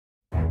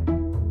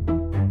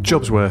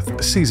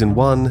Jobsworth Season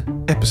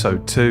 1,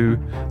 Episode 2,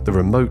 The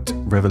Remote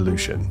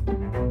Revolution.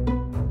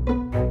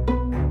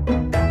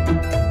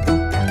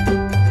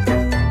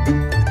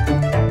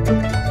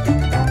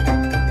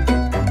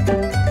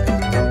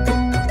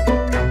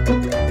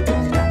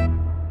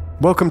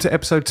 Welcome to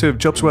episode 2 of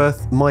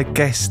Jobsworth. My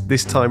guest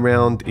this time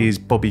round is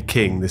Bobbie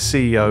King, the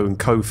CEO and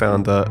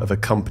co-founder of a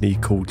company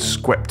called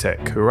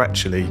SQEPtech, who are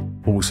actually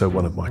also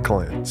one of my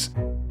clients.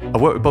 I've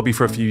worked with Bobbie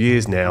for a few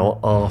years now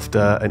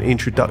after an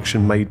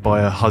introduction made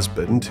by her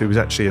husband, who was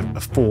actually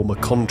a former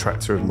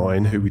contractor of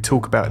mine, who we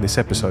talk about in this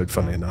episode,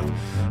 funnily enough.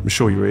 I'm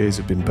sure your ears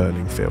have been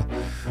burning, Phil.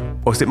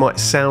 Whilst it might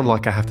sound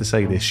like I have to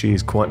say this, she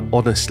is quite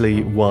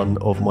honestly one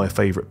of my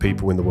favourite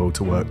people in the world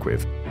to work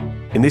with.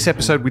 In this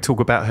episode, we talk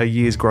about her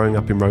years growing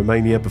up in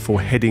Romania before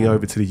heading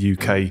over to the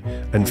UK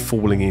and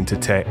falling into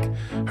tech,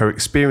 her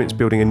experience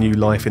building a new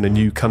life in a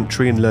new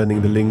country and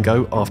learning the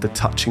lingo after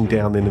touching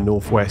down in the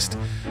Northwest,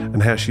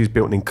 and how she's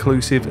built an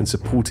inclusive and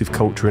supportive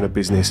culture in a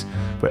business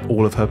where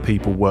all of her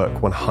people work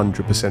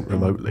 100%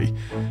 remotely.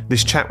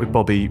 This chat with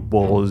Bobbie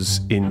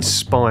was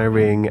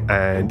inspiring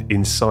and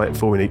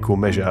insightful in equal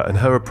measure, and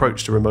her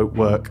approach to remote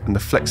work and the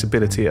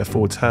flexibility it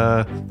affords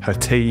her, her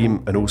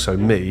team, and also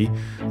me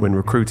when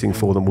recruiting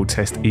for them will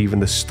test even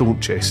the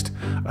staunchest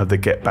of the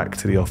Get Back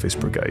to the Office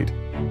brigade.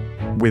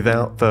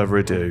 Without further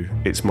ado,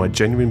 it's my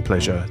genuine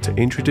pleasure to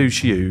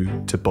introduce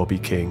you to Bobbie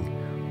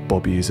King,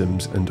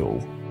 Bobbieisms and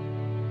all.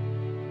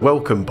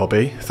 Welcome,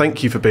 Bobbie.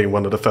 Thank you for being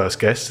one of the first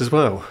guests as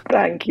well.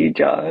 Thank you,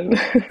 John.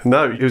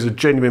 No, it was a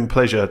genuine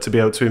pleasure to be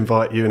able to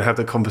invite you and have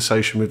the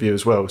conversation with you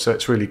as well, so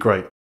it's really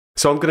great.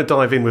 So I'm going to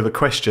dive in with a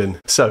question.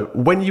 So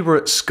when you were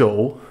at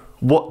school,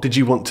 what did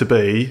you want to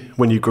be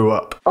when you grew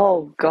up?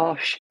 Oh,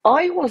 gosh.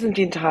 I wasn't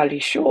entirely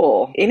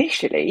sure.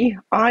 Initially,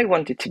 I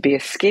wanted to be a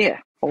skier.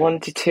 I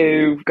wanted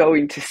to go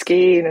into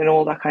skiing and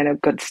all that kind of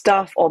good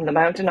stuff on the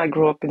mountain. I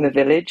grew up in the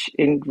village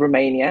in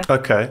Romania.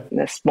 Okay. In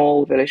a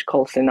small village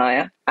called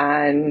Sinaia.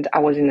 And I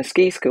was in a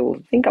ski school.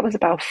 I think I was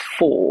about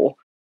 4.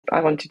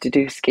 I wanted to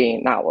do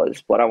skiing. That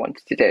was what I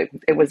wanted to do.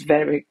 It was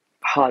very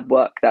hard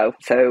work, though.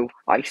 So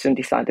I soon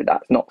decided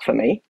that's not for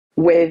me.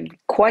 With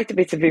quite a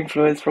bit of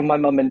influence from my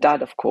mum and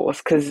dad, of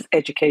course, because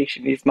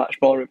education is much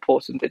more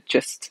important than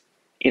just,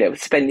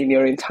 spending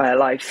your entire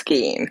life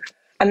skiing.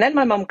 And then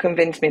my mum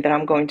convinced me that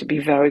I'm going to be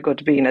very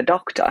good at being a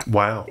doctor.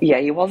 Wow. Yeah,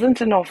 it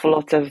wasn't an awful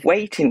lot of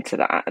weight into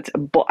that,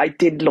 but I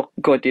did look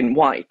good in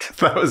white.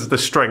 That was the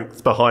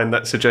strength behind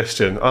that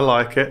suggestion. I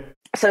like it.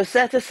 So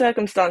certain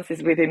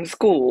circumstances within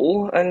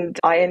school, and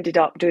I ended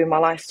up doing my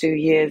last 2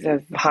 years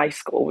of high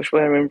school, which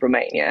were in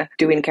Romania,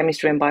 doing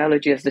chemistry and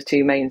biology as the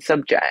 2 main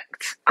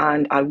subjects.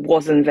 And I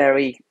wasn't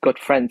very good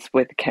friends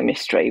with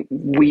chemistry.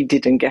 We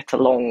didn't get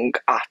along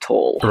at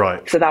all.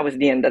 Right. So that was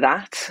the end of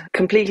that.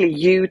 Completely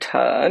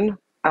U-turn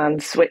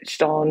and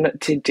switched on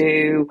to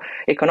do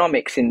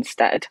economics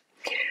instead.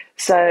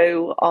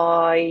 So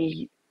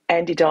I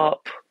ended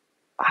up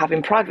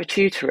having private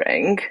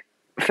tutoring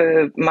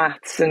for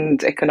maths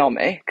and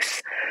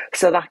economics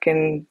so that I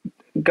can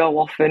go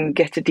off and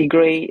get a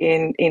degree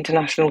in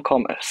international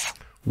commerce.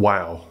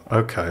 Wow,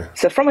 okay.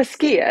 So from a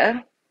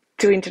skier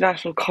to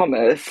international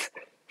commerce,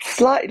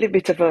 slightly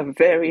bit of a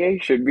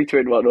variation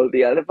between one or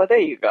the other, but there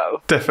you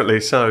go.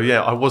 Definitely so,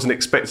 yeah. I wasn't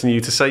expecting you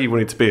to say you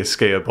wanted to be a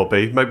skier,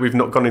 Bobbie. Maybe we've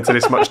not gone into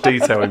this much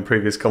detail in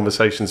previous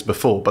conversations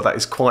before, but that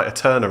is quite a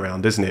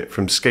turnaround, isn't it,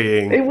 from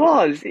skiing? It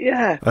was,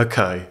 yeah.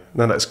 Okay,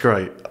 no, that's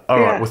great. All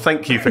right, well,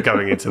 thank you for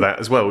going into that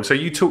as well. So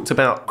you talked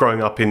about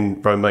growing up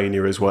in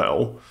Romania as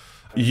well.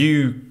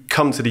 You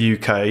come to the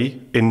UK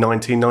in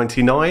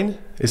 1999,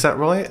 is that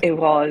right? It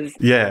was.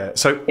 Yeah,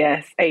 so...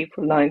 Yes,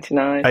 April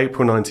 99.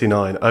 April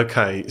 99,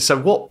 okay. So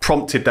what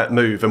prompted that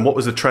move and what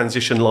was the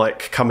transition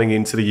like coming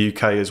into the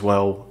UK as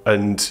well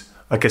and,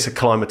 I guess,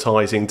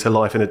 acclimatising to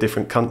life in a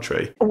different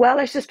country? Well,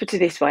 let's just put it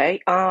this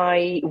way.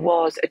 I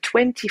was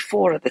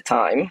 24 at the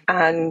time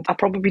and I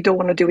probably don't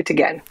want to do it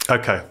again.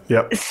 Okay,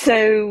 yep.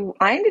 So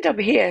I ended up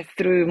here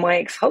through my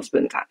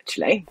ex-husband,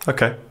 actually.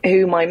 Okay.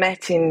 Whom I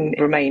met in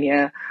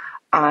Romania.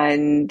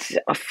 And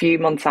a few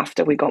months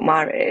after we got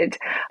married,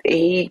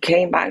 he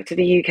came back to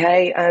the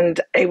UK and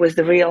it was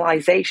the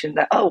realisation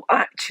that, oh,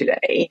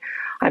 actually,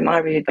 I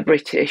married a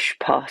British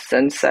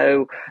person,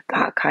 so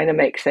that kind of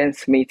makes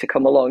sense for me to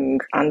come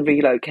along and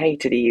relocate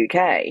to the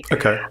UK.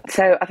 Okay.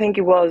 So I think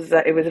it was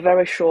a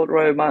very short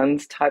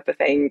romance type of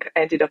thing.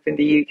 Ended up in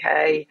the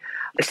UK.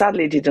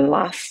 Sadly, it didn't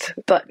last.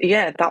 But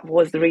yeah, that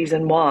was the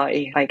reason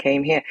why I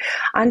came here.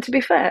 And to be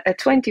fair, at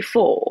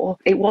 24,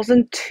 it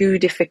wasn't too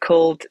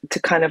difficult to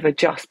kind of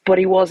adjust, but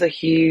it was a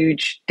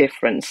huge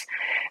difference.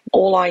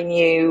 All I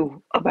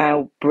knew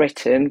about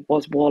Britain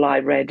was what I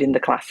read in the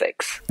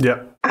classics.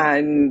 Yeah.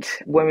 And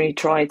when we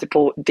tried to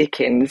put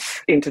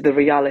Dickens into the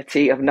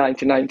reality of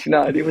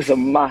 1999, it was a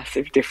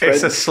massive difference.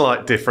 It's a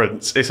slight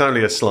difference. It's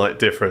only a slight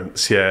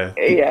difference, yeah.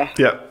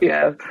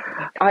 Yeah.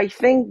 I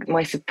think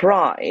my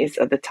surprise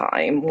at the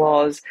time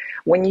was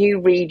when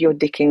you read your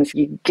Dickens,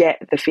 you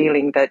get the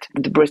feeling that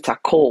the Brits are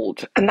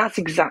cold. And that's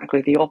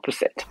exactly the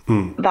opposite.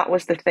 That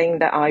was the thing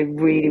that I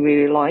really,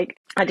 really liked.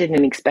 I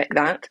didn't expect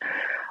that.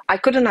 I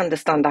couldn't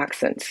understand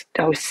accents.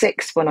 I was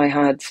 6 when I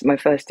had my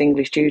first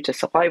English tutor,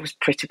 so I was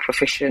pretty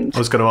proficient. I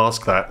was going to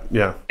ask that,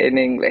 yeah. In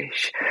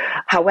English.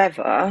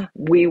 However,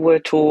 we were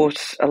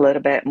taught a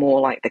little bit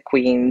more like the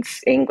Queen's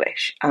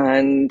English.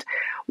 And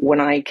when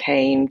I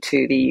came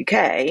to the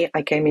UK,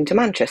 I came into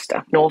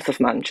Manchester, north of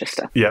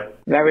Manchester. Yeah.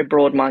 Very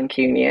broad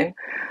Mancunian.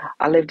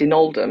 I lived in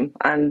Oldham,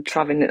 and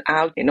travelling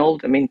out in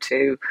Oldham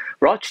into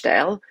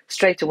Rochdale,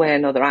 straight away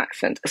another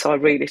accent. So I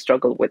really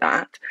struggled with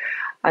that.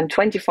 And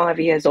 25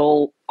 years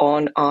old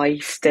on, I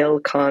still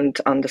can't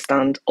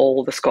understand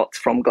all the Scots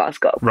from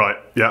Glasgow. Right,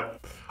 yeah.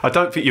 I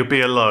don't think you'll be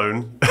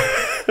alone.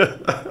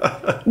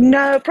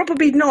 No,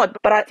 probably not.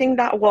 But I think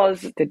that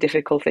was the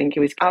difficult thing.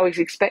 I was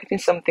expecting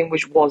something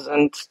which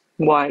wasn't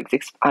what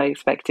I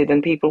expected,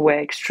 and people were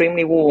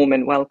extremely warm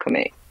and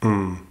welcoming.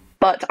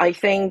 But I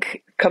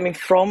think coming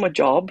from a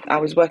job, I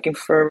was working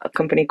for a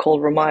company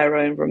called Romania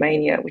in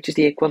Romania, which is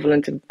the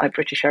equivalent of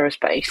British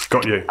Aerospace.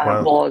 Got you.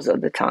 Wow. Was at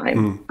the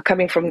time.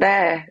 Coming from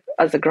there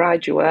as a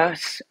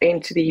graduate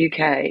into the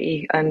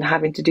UK and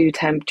having to do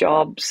temp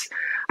jobs.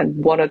 And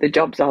one of the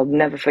jobs I'll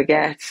never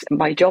forget,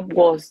 my job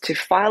was to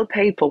file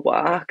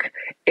paperwork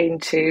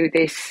into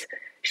this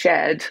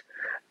shed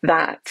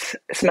that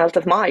smelt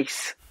of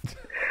mice.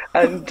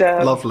 And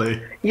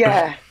Lovely.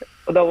 Yeah.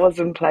 That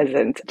wasn't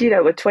pleasant. You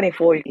know, at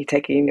 24, you're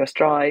taking in your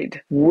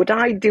stride. Would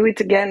I do it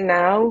again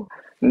now?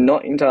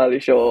 Not entirely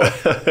sure.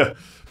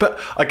 But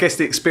I guess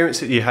the experience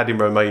that you had in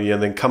Romania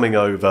and then coming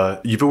over,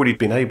 you've already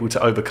been able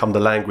to overcome the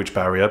language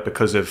barrier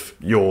because of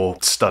your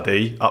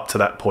study up to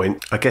that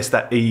point. I guess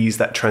that ease,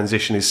 that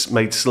transition is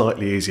made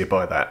slightly easier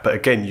by that. But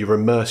again, you've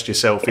immersed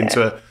yourself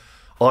into,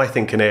 I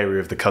think, an area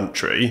of the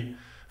country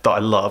that I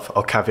love.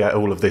 I'll caveat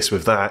all of this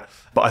with that.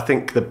 But I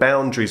think the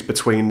boundaries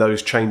between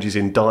those changes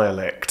in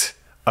dialect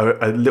are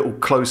a little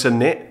closer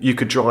knit. You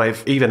could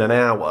drive even an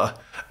hour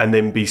and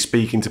then be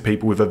speaking to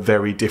people with a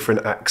very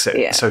different accent.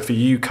 Yeah. So for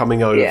you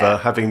coming over,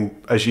 having,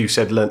 as you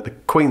said, learnt the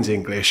Queen's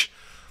English,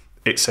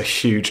 it's a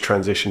huge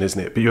transition, isn't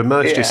it? But you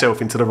immersed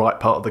yourself into the right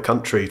part of the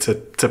country to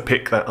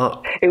pick that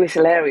up. It was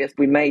hilarious.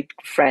 We made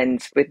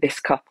friends with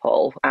this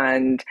couple,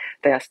 and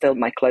they are still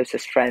my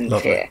closest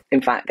friends here.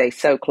 In fact, they're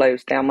so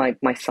close. They are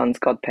my son's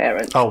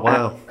godparents. Oh,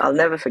 wow. I'll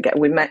never forget.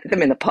 We met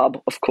them in a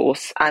pub, of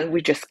course, and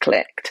we just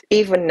clicked.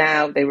 Even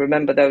now, they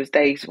remember those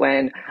days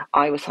when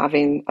I was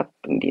having a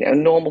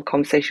normal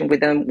conversation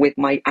with them with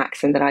my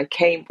accent that I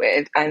came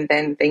with, and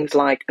then things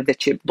like the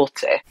chip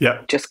butter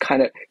just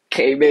kind of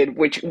came in,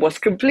 which was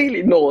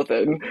completely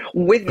northern,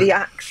 with the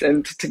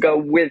accent to go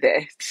with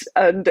it.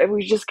 And it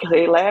was just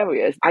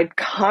hilarious. I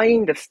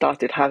kind of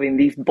started having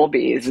these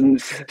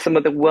Bobbieisms, some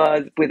of the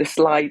words with a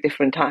slight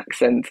different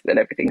accent and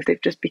everything. They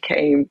just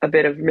became a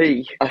bit of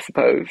me, I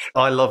suppose.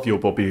 I love your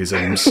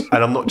Bobbieisms.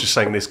 And I'm not just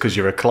saying this because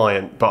you're a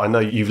client, but I know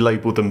you've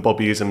labelled them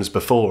Bobbieisms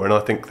before, and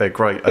I think they're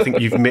great. I think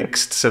you've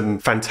mixed some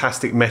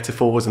fantastic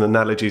metaphors and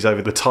analogies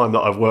over the time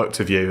that I've worked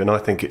with you, and I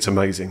think it's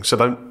amazing.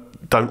 So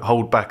don't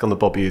hold back on the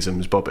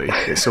Bobbieisms, Bobbie.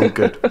 It's all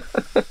good.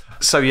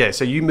 So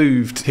you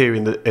moved here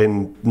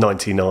in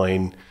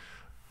 99,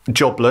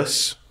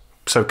 jobless.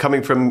 So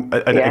coming from,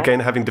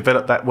 again, having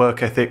developed that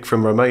work ethic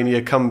from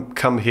Romania,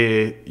 come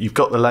here, you've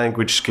got the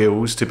language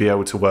skills to be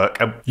able to work.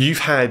 You've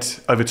had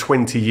over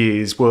 20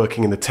 years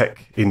working in the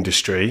tech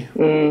industry.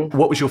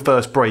 What was your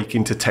first break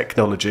into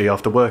technology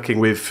after working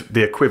with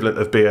the equivalent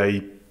of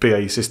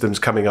BAE Systems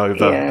coming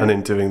over and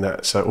then doing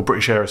that? Or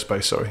British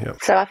Aerospace, sorry. Yeah.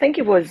 So I think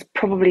it was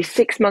probably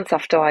 6 months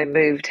after I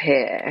moved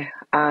here,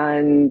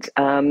 and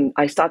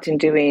I started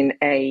doing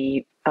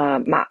a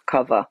map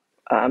cover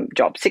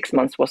job. 6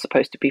 months was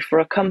supposed to be for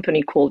a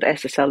company called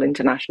SSL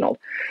International.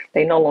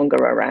 They're no longer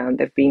around.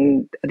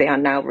 They are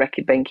now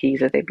Reckitt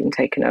Benckiser. They've been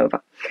taken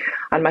over.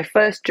 And my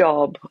first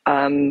job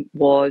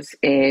was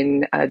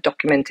in a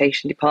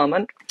documentation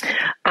department.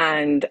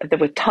 And there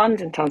were tons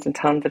and tons and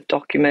tons of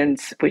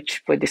documents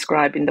which were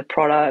describing the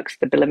products,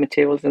 the bill of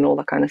materials and all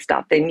that kind of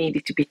stuff. They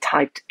needed to be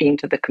typed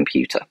into the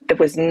computer. There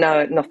was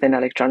nothing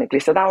electronically.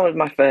 So that was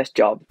my first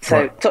job.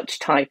 So touch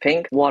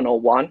typing,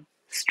 101,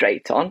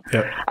 straight on.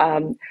 Yep.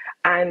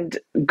 And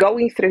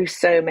going through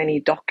so many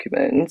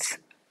documents,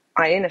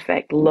 I in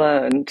effect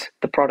learned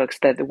the products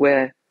that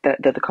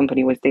the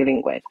company was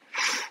dealing with.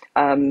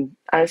 And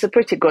it's a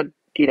pretty good,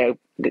 there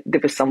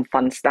was some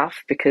fun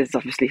stuff because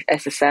obviously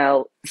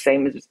SSL,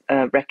 same as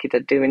Reckitt,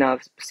 are doing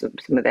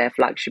some of their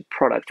flagship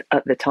products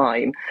at the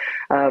time,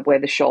 were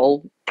the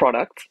Scholl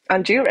product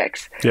and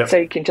Durex. Yep. So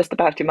you can just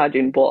about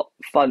imagine what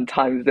fun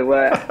times there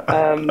were.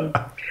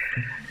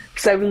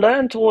 So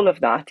learned all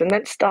of that and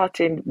then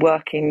started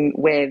working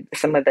with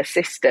some of the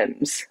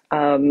systems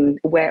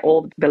where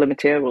all the bill of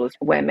materials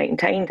were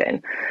maintained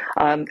in.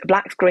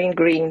 Black screen,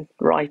 green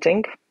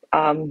writing,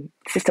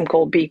 system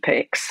called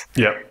BPIX.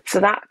 Yeah.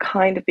 So that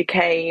kind of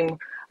became,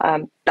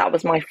 that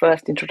was my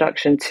first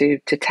introduction to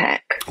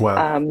tech.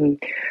 Wow.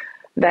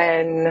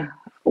 Then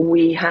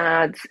we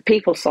had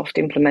PeopleSoft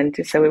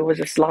implemented, so it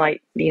was a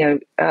slight,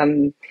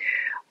 kind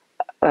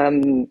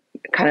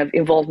of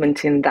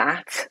involvement in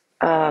that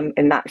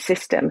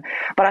system.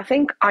 But I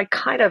think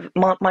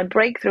my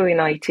breakthrough in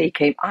IT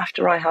came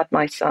after I had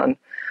my son.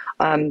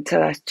 So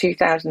that's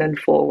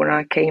 2004 when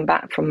I came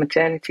back from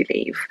maternity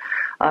leave.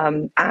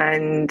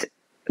 And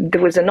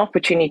there was an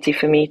opportunity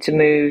for me to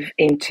move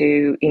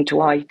into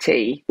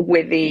IT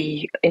with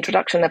the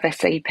introduction of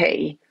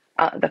SAP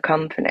at the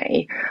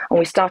company, and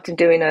we started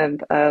doing an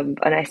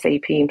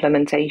SAP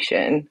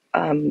implementation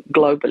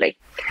globally.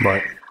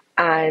 Right.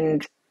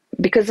 And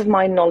because of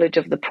my knowledge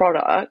of the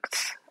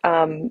products,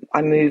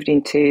 I moved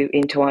into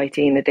IT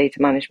in the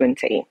data management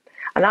team,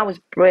 and that was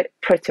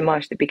pretty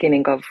much the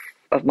beginning of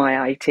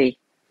my IT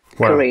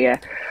career.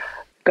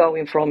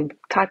 Going from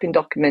typing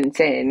documents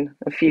in,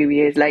 a few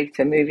years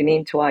later moving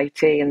into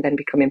IT and then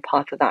becoming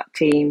part of that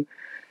team.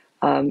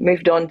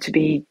 Moved on to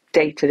be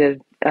data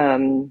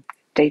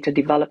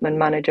development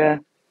manager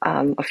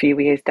a few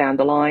years down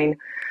the line.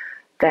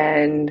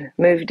 Then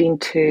moved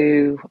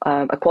into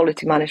a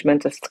quality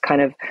management as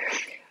kind of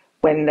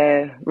when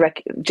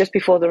just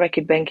before the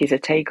Reckitt Benckiser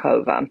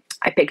takeover.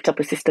 I picked up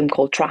a system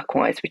called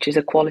TrackWise, which is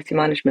a quality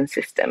management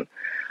system.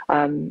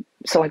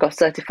 So I got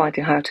certified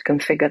in how to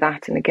configure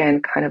that, and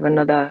again, kind of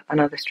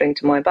another string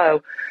to my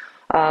bow.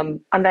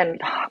 And then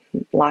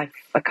life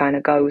kind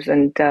of goes,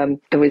 and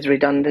there was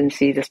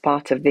redundancies as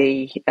part of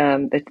the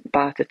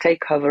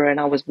takeover, and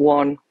I was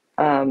one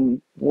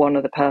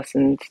of the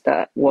persons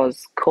that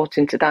was caught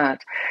into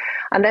that.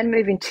 And then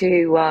moving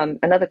to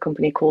another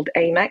company called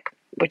AMEC,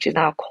 which is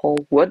now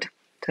called Wood.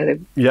 So they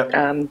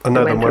went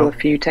through a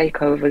few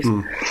takeovers.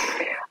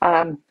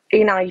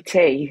 In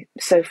IT.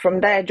 So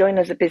from there, joined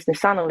as a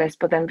business analyst,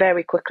 but then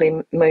very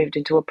quickly moved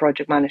into a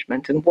project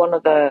management. And one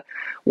of the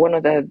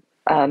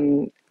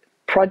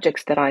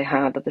projects that I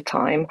had at the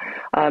time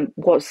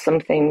was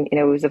something,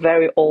 it was a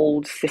very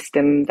old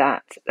system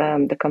that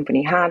the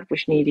company had,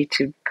 which needed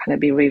to kind of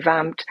be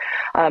revamped.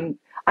 And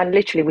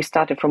literally, we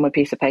started from a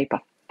piece of paper,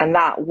 and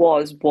that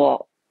was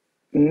what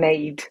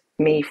made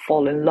me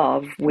fall in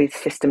love with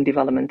system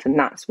development, and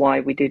that's why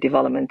we do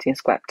development in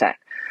SQEPtech.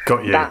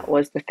 Got you. That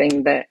was the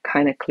thing that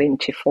kind of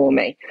clinched it for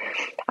me.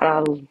 And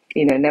I'll,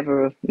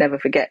 never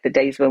forget the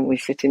days when we were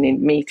sitting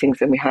in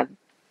meetings and we had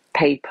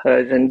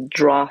papers and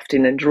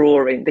drafting and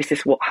drawing. This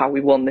is how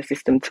we want the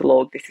system to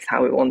log. This is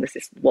how we want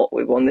what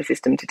we want the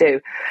system to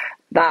do.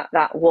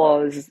 That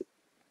was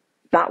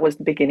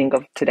the beginning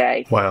of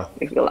today. Wow.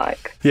 If you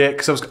like. Yeah,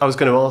 because I was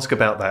going to ask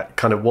about that,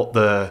 kind of what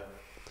the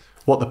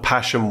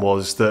passion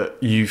was that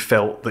you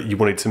felt that you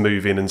wanted to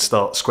move in and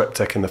start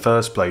SQEPtech in the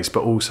first place,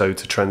 but also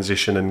to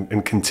transition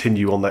and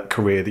continue on that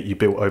career that you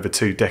built over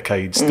 2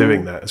 decades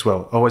doing that as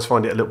well. I always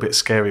find it a little bit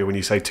scarier when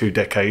you say 2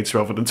 decades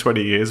rather than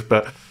 20 years,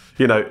 but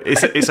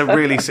it's a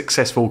really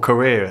successful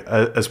career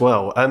as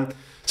well.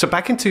 So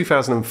back in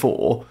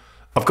 2004,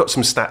 I've got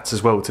some stats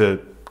as well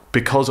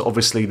because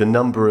obviously the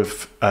number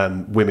of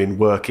women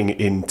working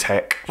in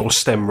tech or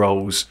STEM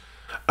roles,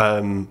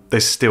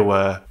 there's still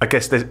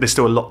there's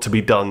still a lot to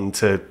be done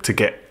to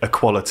get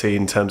equality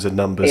in terms of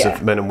numbers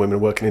of men and women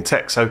working in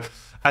tech. So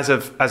as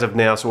of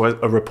now, so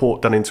a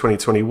report done in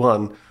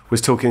 2021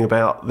 was talking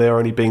about there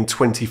only being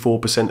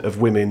 24%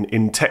 of women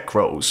in tech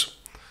roles.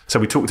 So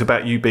we talked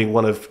about you being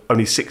one of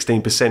only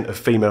 16% of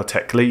female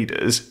tech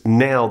leaders.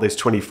 Now there's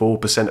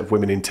 24% of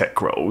women in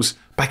tech roles.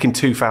 Back in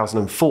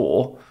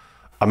 2004,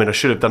 I mean, I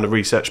should have done the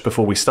research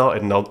before we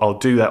started, and I'll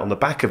do that on the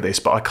back of this,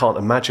 but I can't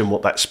imagine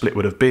what that split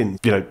would have been.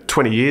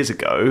 20 years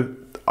ago,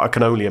 I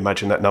can only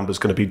imagine that number's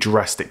going to be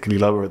drastically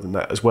lower than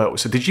that as well.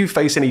 So did you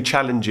face any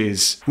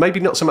challenges,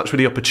 maybe not so much with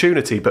the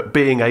opportunity, but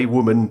being a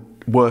woman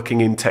working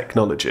in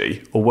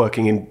technology or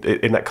working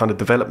in that kind of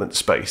development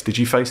space? Did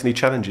you face any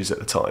challenges at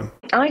the time?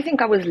 I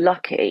think I was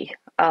lucky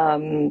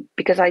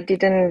because I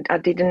didn't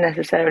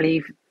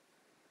necessarily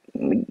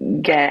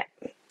get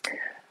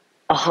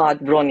a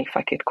hard run, if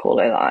I could call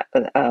it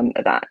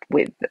that,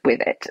 with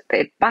it.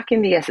 Back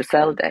in the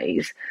SSL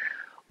days,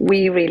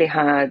 we really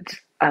had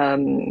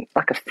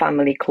like a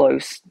family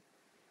close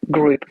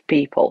group of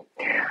people,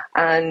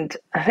 and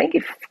I think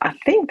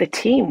the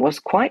team was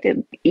quite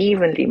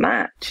evenly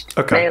matched,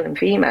 male and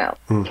female.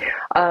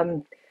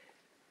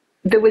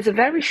 There was a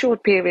very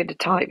short period of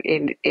time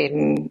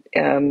in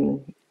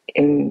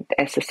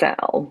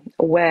SSL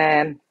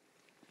where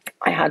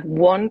I had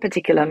one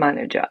particular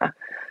manager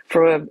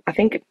for I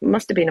think it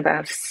must have been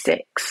about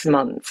 6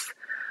 months,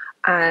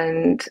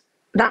 and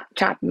that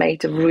chap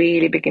made a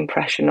really big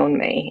impression on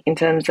me in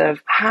terms of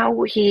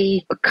how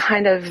he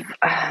kind of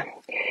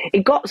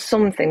it got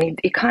something.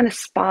 It kind of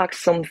sparked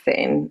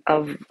something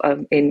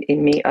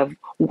in me of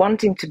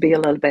wanting to be a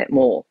little bit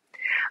more,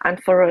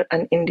 and for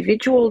an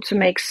individual to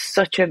make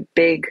such a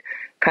big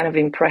kind of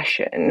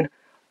impression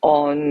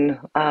on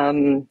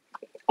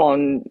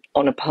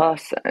a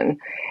person,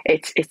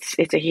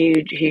 it's a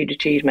huge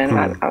achievement.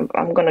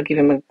 I'm going to give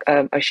him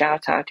a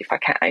shout out if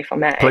I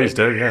may. Please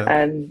do,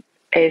 yeah.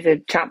 Is a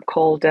chap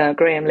called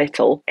Graham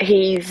Little.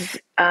 He's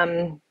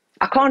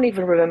I can't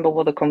even remember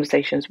what the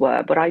conversations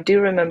were, but I do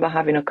remember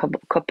having a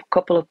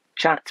couple of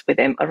chats with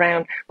him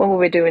around when we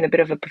were doing a bit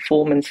of a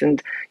performance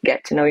and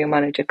get to know your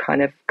manager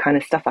kind of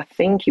stuff. I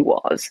think he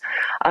was.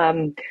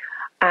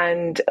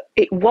 And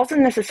it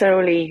wasn't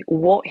necessarily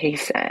what he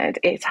said,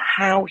 it's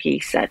how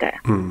he said it.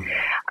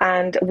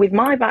 And with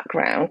my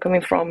background coming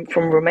from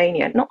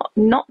Romania,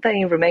 not that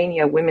in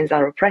Romania women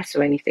are oppressed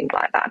or anything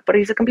like that, but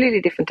it's a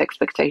completely different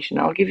expectation.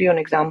 I'll give you an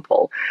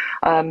example.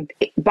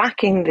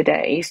 Back in the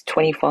days,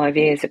 25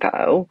 years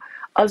ago,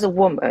 as a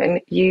woman,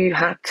 you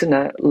had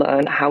to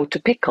learn how to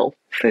pickle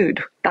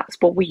food. That's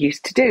what we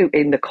used to do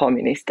in the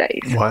communist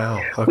days.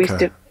 Wow. Okay. We used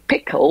to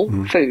pickle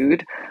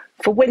food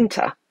for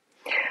winter.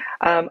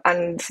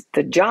 And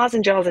the jars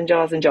and jars and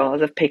jars and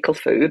jars of pickled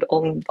food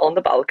on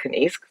the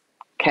balconies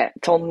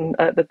kept on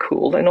the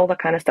cool and all that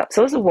kind of stuff.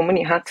 So as a woman,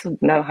 you had to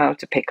know how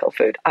to pickle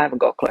food. I haven't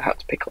got a clue how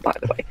to pickle, by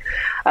the way.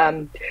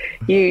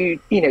 You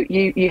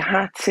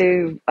had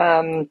to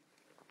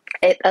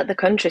at the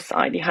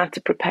countryside, you had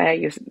to prepare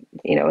your,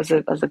 as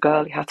a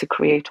girl, you had to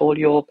create all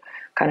your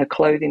kind of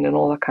clothing and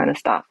all that kind of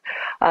stuff.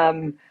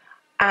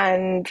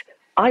 And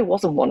I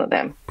wasn't one of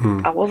them.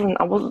 I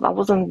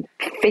wasn't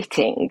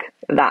fitting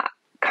that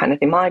kind of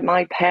thing.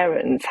 My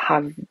parents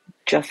have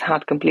just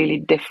had completely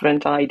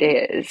different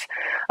ideas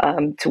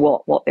to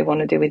what they want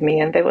to do with me,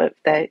 and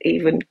they're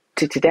even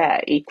to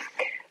today,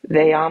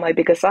 they are my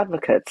biggest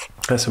advocates.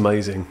 That's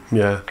amazing.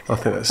 Yeah, I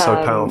think that's so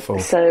powerful.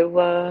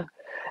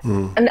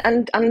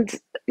 And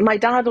my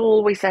dad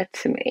always said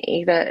to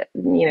me that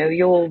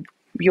your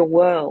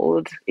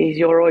world is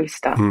your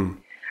oyster.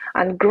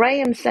 And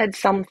Graham said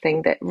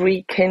something that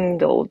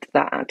rekindled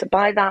that.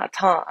 By that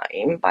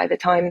time, by the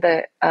time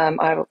that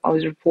I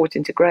was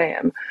reporting to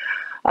Graham,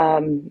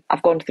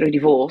 I've gone through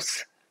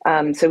divorce.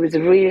 So it was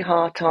a really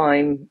hard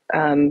time.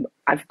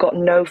 I've got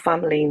no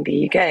family in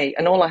the UK,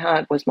 and all I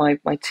had was my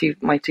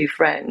two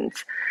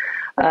friends.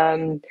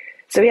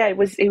 So yeah, it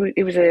was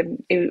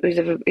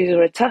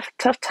a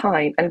tough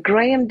time. And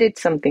Graham did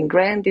something.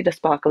 Graham did a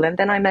sparkle, and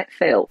then I met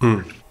Phil.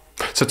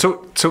 So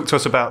talk to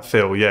us about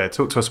Phil. Yeah,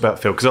 talk to us about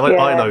Phil, because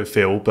I know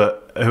Phil,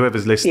 but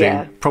whoever's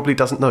listening probably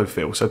doesn't know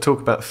Phil. So talk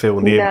about Phil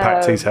and the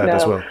impact he's had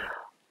as well.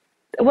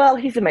 Well,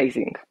 he's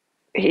amazing.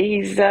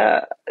 He's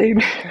I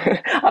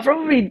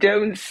probably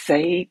don't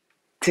say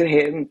to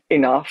him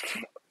enough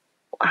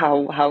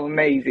how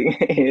amazing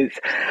he is.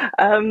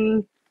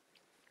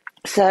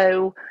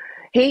 So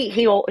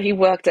he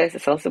worked as a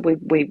salsa. So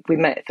we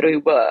met through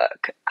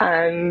work,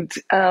 and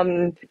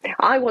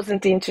I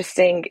wasn't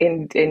interested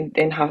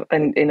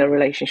in a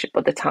relationship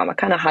at the time. I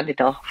kind of had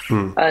enough,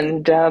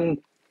 and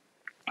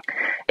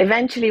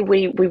eventually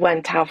we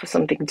went out for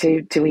something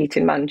to eat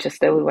in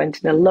Manchester. We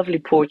went in a lovely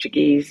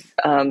Portuguese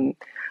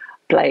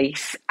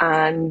place,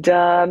 and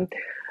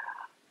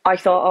I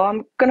thought,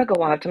 I'm going to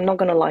go out. I'm not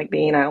going to like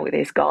being out with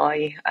this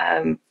guy.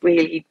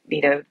 Really,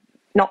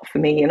 not for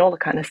me, and all that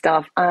kind of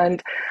stuff.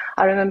 And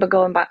I remember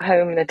going back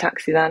home in a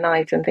taxi that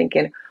night and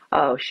thinking,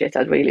 oh shit,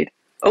 I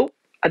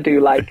do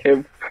like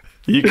him.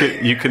 You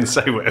can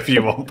say whatever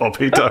you want,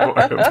 Bobbie. Don't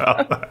worry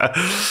about that.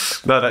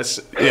 No,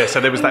 so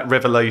there was that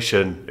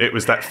revelation. It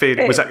was that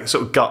feeling. Was that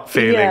sort of gut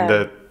feeling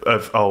there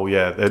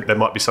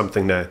might be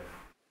something there.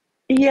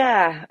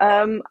 Yeah,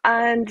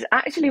 and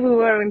actually we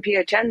were in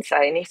Piacenza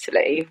in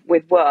Italy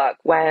with work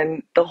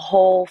when the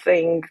whole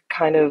thing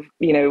kind of,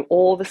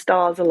 all the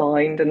stars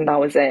aligned, and that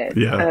was it.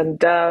 Yeah.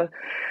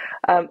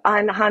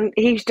 And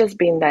he's just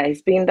been there.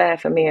 He's been there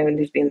for me, and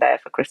he's been there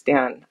for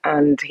Christian,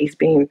 and he's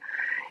been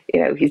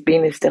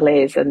and still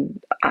is an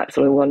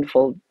absolutely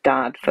wonderful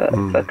dad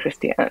for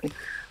Christian.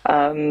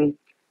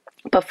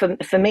 But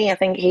for me, I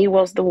think he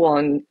was the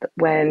one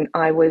when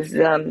I was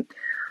at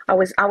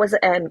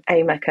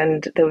AMEC,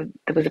 and there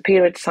was a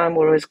period of time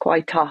where it was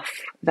quite tough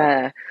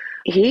there.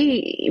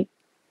 He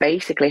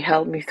basically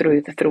held me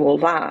through all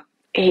that.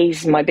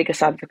 He's my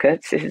biggest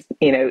advocate.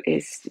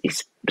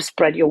 He's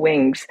spread your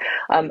wings.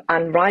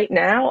 And right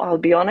now, I'll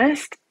be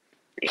honest,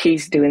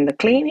 he's doing the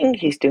cleaning,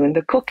 he's doing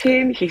the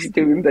cooking, he's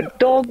doing the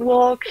dog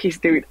walk, he's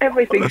doing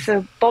everything.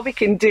 So Bobbie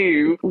can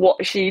do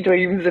what she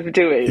dreams of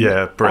doing.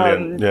 Yeah,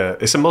 brilliant.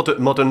 It's a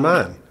modern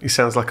man. He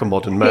sounds like a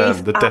modern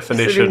man. The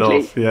definition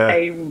of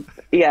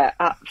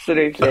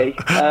absolutely,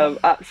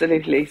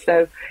 absolutely.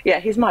 So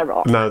he's my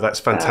rock. No, that's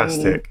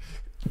fantastic.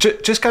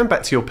 Just going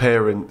back to your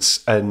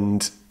parents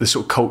and the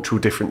sort of cultural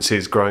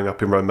differences growing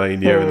up in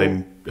Romania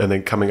and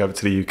then coming over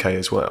to the UK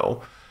as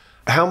well.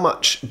 How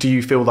much do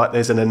you feel like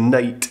there's an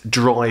innate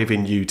drive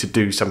in you to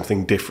do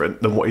something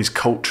different than what is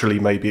culturally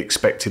maybe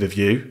expected of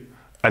you?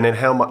 And then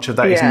how much of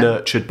that is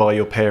nurtured by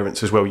your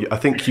parents as well? I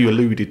think you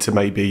alluded to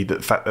maybe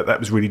the fact that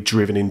was really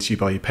driven into you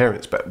by your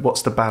parents, but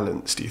what's the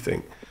balance, do you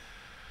think?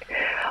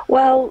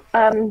 Well,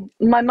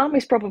 my mum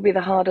is probably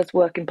the hardest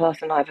working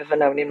person I've ever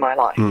known in my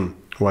life.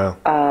 Wow.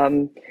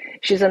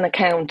 She's an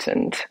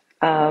accountant,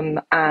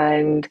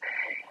 and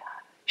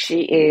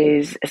she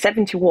is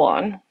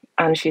 71,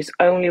 and she's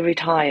only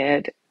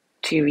retired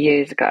 2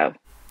 years ago.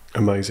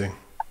 Amazing.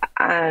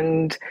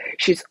 And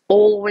she's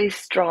always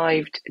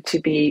strived to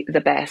be the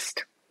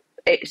best.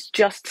 It's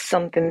just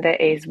something that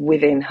is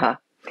within her.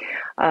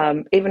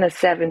 Even at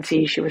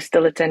 70, she was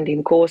still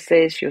attending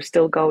courses. She was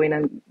still going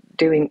and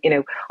doing,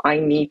 I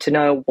need to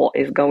know what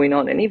is going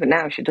on. And even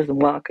now she doesn't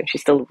work and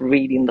she's still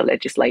reading the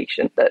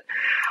legislation that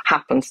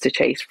happens to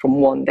change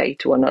from one day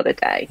to another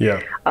day.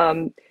 Yeah.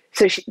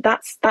 So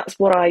that's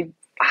what I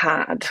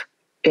had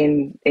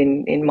in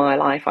my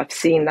life. I've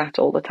seen that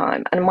all the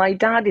time. And my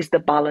dad is the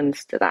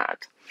balance to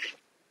that.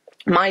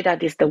 My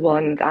dad is the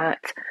one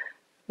that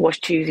was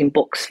choosing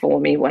books for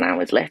me when I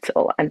was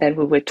little, and then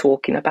we were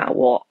talking about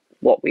what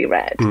we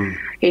read.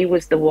 He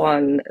was the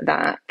one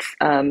that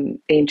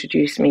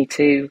introduced me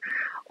to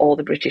all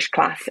the British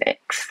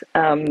classics.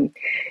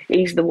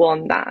 He's the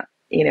one that,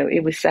 he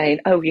was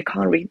saying, oh, you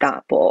can't read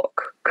that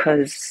book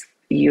because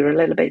you're a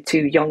little bit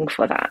too young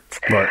for that.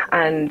 Right.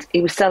 And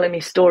he was telling me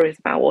stories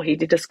about what he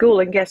did at school,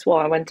 and guess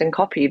what? I went and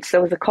copied.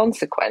 So as a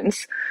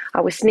consequence,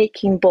 I was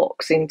sneaking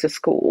books into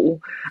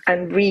school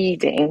and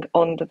reading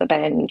under the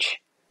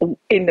bench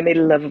in the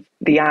middle of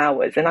the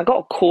hours, and I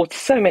got caught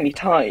so many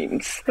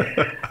times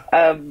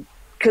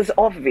because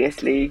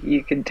obviously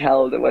you can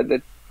tell that when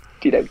the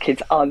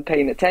kids aren't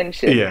paying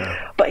attention.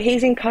 Yeah. But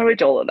he's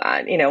encouraged all of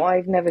that.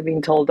 I've never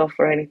been told off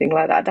or anything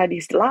like that. Dad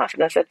used to laugh,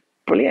 and I said,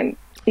 brilliant.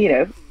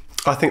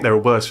 I think there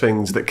are worse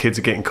things that kids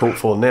are getting caught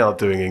for now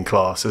doing in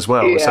class as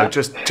well. Yeah.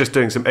 So just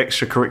doing some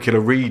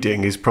extracurricular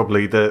reading is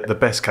probably the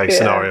best case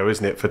scenario,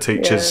 isn't it, for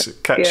teachers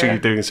catching you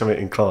doing something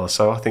in class.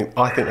 So I think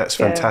that's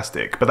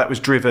fantastic. But that was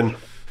driven.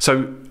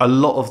 So a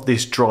lot of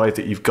this drive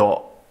that you've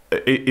got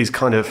is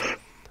kind of,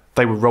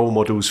 they were role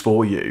models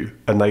for you,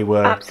 and they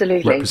were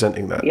absolutely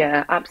representing that.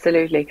 Yeah,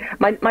 absolutely.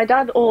 My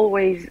dad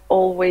always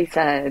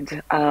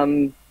said,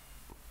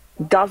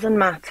 doesn't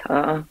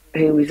matter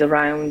who is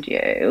around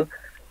you,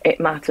 it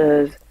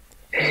matters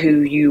who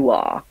you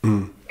are.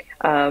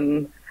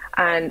 And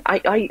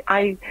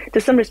I to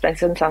some respect,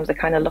 sometimes I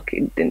kind of look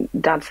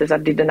at Dad says, I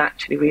didn't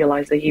actually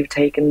realise that you've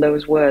taken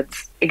those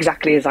words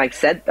exactly as I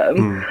said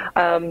them.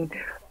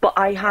 But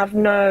I have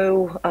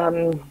no...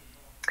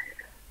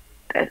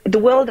 the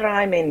world that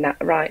I'm in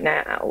right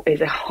now is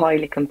a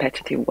highly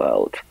competitive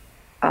world.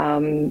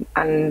 And,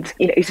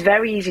 it's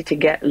very easy to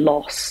get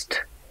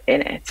lost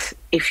in it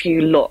if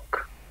you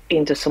look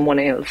into someone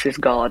else's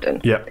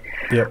garden. Yeah.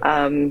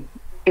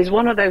 Is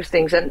one of those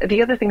things. And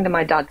the other thing that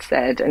my dad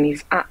said, and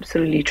he's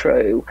absolutely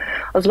true,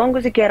 as long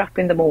as you get up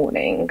in the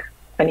morning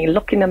and you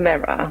look in the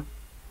mirror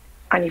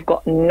and you've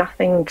got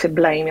nothing to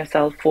blame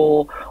yourself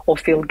for or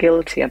feel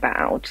guilty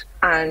about,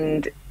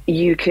 and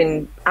you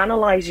can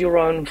analyse your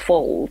own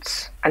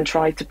faults and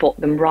try to put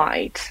them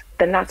right,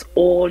 then that's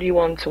all you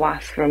want to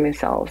ask from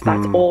yourself.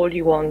 That's all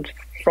you want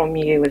from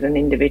you as an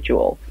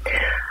individual.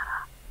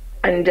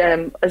 And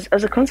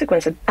as a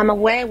consequence, I'm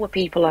aware what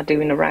people are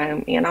doing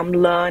around me, and I'm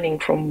learning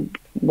from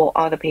what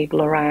other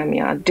people around me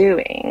are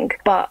doing.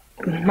 But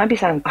maybe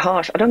sound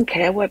harsh, I don't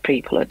care what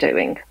people are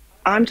doing.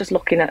 I'm just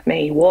looking at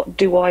me. What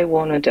do I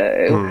want to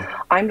do?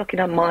 I'm looking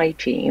at my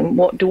team.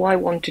 What do I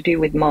want to do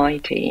with my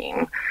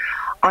team?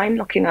 I'm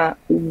looking at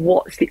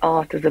what's the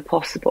art of the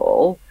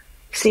possible,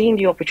 seeing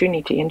the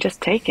opportunity and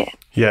just take it.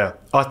 Yeah,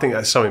 I think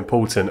that's so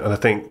important. And I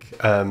think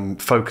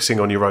focusing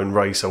on your own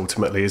race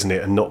ultimately, isn't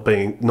it? And not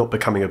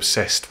becoming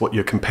obsessed what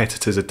your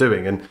competitors are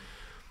doing. And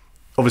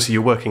obviously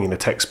you're working in the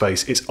tech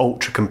space, it's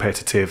ultra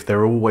competitive. There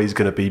are always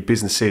going to be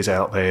businesses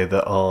out there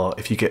that are,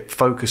 if you get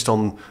focused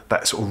on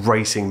that sort of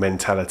racing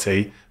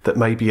mentality, that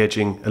may be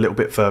edging a little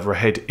bit further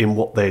ahead in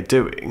what they're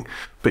doing.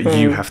 But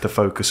you have to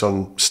focus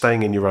on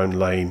staying in your own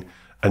lane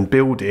and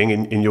building,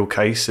 in your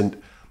case, and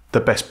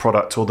the best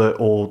product or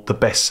the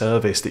best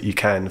service that you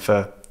can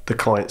for the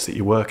clients that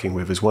you're working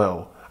with as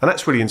well. And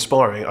that's really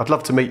inspiring. I'd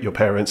love to meet your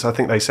parents. I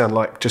think they sound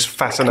like just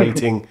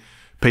fascinating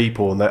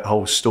people, and that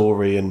whole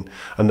story and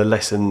the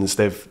lessons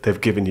they've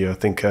given you, I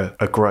think are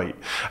great.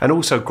 And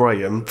also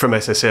Graham from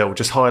SSL,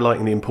 just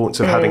highlighting the importance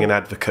of having an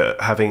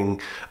advocate, having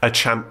a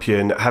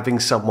champion, having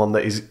someone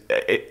that is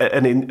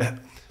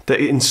that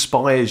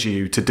inspires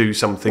you to do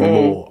something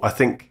more. I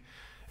think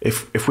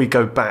if we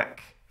go back,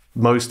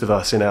 most of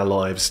us in our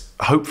lives,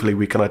 hopefully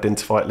we can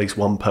identify at least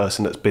one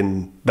person that's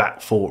been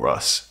that for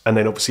us. And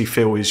then obviously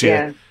Phil is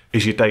your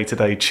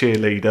day-to-day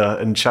cheerleader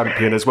and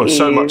champion as well.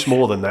 So much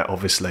more than that,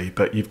 obviously.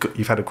 But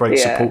you've had a great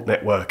support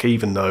network,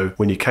 even though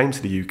when you came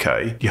to the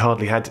UK, you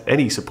hardly had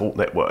any support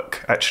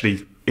network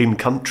actually in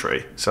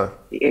country. So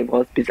it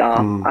was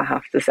bizarre, I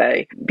have to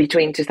say.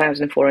 Between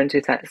 2004 and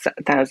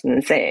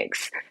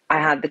 2006, I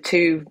had the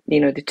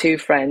two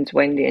friends,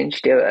 Wendy and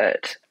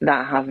Stuart,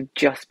 that have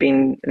just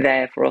been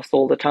there for us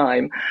all the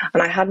time.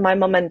 And I had my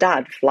mum and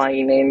dad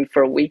flying in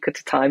for a week at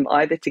a time,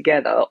 either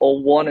together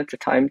or one at a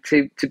time,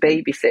 to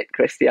babysit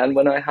Christian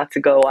when I had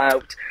to go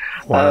out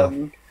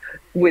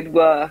with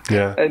work.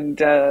 Yeah. And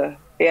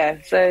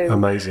so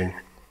amazing.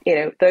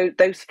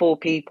 Those four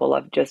people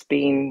have just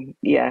been,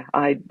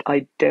 I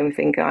don't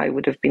think I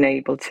would have been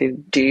able to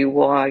do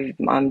what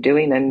I'm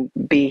doing and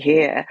be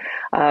here.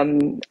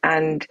 And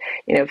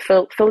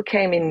Phil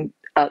came in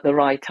at the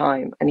right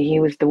time, and he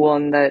was the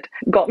one that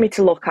got me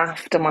to look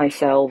after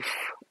myself,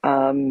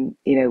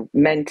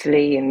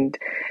 mentally and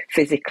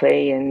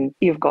physically. And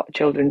you've got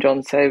children,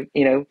 John, so,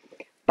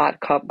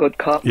 bad cop, good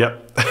cop.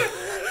 Yep.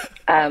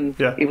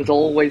 Yeah. He was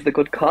always the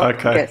good cop.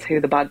 Okay. Guess who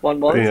the bad one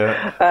was?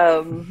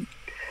 Yeah.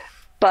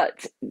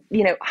 But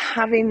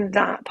having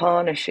that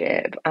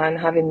partnership and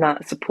having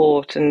that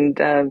support, and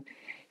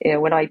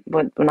when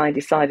I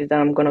decided that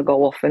I'm going to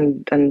go off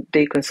and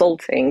do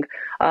consulting,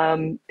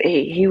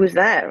 he was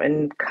there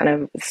and kind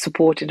of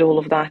supported all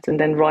of that. And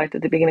then right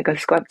at the beginning of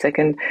SQEPtech,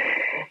 and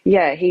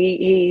yeah,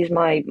 he's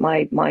my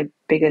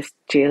biggest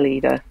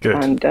cheerleader.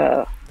 Good. And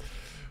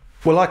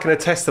well, I can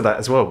attest to that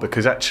as well,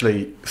 because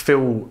actually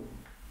Phil,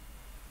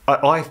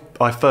 I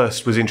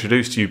first was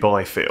introduced to you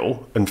by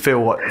Phil, and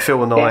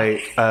Phil and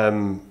I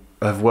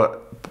have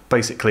worked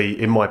basically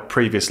in my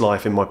previous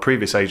life, in my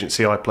previous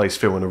agency. I placed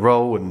Phil in a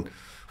role, and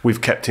we've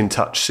kept in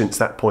touch since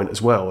that point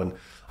as well. And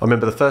I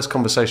remember the first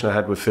conversation I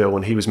had with Phil,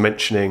 and he was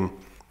mentioning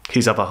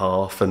his other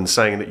half and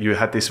saying that you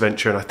had this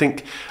venture. And I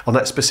think on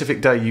that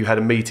specific day you had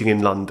a meeting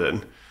in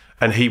London,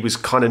 and he was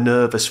kind of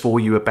nervous for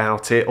you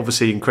about it.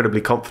 Obviously incredibly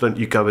confident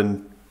you go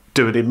and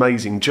do an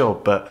amazing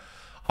job, but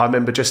I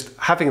remember just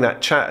having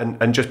that chat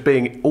and just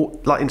being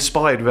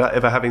inspired without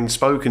ever having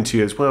spoken to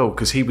you as well,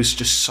 because he was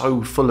just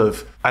so full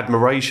of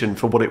admiration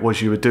for what it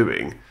was you were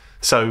doing.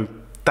 So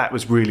that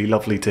was really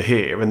lovely to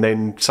hear. And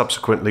then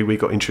subsequently we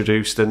got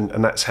introduced,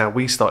 and that's how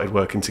we started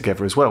working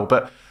together as well.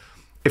 But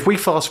if we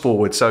fast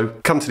forward, so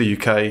come to the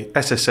UK,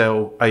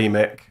 SSL,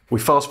 AMEC, we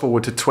fast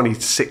forward to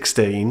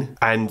 2016,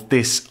 and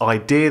this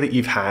idea that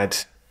you've had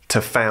to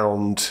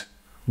found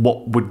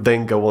what would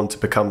then go on to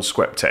become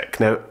SQEPtech.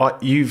 Now,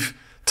 you've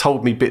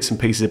told me bits and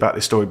pieces about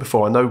this story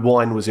before. I know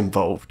wine was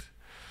involved,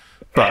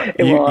 but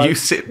you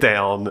sit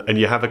down and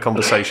you have a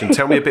conversation.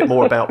 Tell me a bit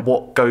more about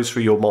what goes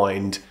through your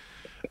mind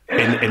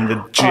in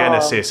the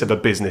genesis of a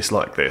business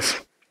like this.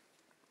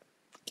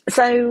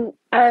 So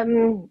there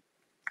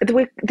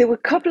were a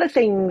couple of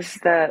things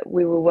that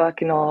we were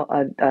working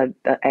on at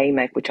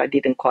AMEC, which I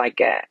didn't quite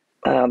get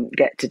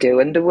to do,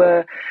 and there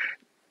were.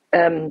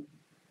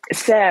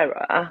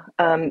 Sarah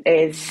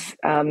is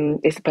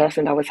the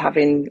person I was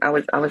having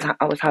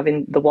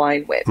the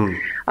wine with.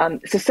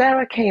 So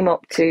Sarah came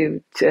up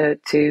to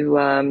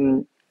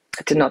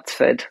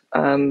Knutsford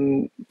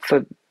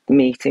for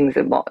meetings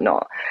and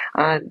whatnot,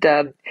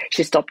 and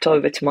she stopped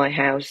over to my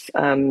house.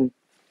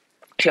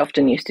 She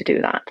often used to do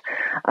that,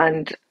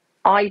 and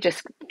I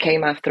just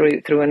came out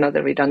through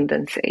another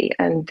redundancy,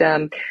 and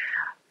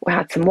we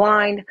had some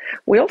wine.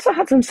 We also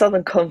had some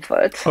Southern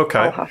Comfort. Okay,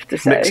 I'll have to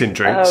say, mixing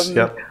drinks.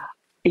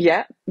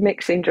 Yeah,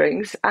 mixing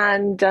drinks.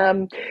 And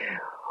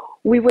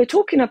we were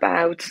talking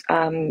about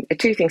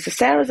two things. So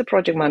Sarah's a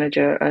project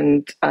manager,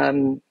 and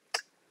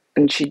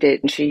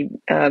she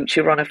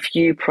ran a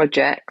few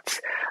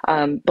projects,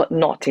 but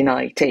not in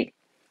IT.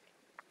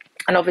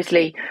 And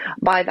obviously,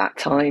 by that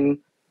time,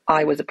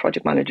 I was a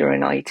project manager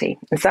in IT.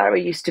 And Sarah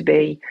used to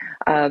be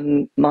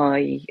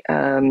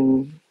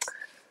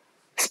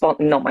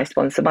not my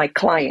sponsor, my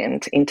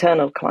client,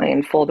 internal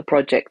client for the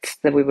projects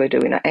that we were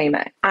doing at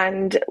AMEC.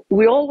 And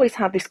we always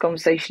had this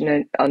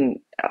conversation on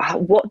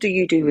what do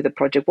you do with the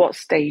project, what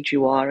stage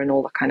you are, and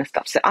all that kind of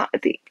stuff. So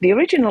the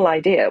original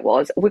idea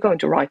was we're going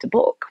to write a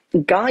book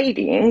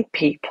guiding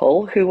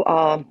people who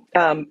are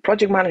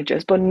project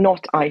managers, but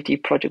not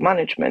IT project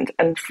management,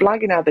 and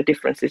flagging out the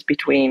differences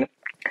between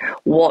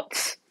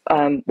what's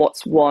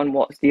one,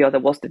 what's the other,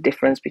 what's the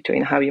difference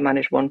between how you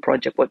manage one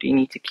project, what do you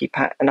need to keep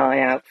an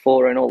eye out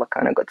for, and all that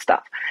kind of good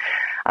stuff.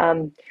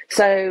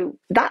 So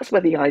that's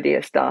where the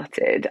idea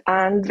started.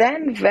 And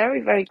then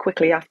very, very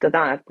quickly after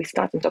that, we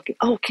started talking,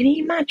 can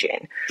you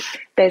imagine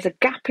there's a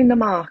gap in the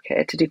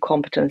market to do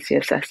competency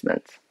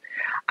assessments?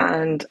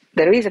 And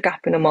there is a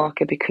gap in the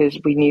market because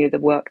we knew the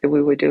work that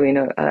we were doing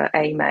at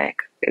AMEC,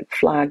 it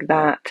flagged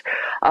that.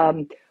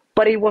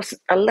 But it was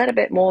a little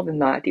bit more than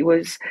that. It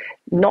was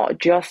not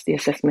just the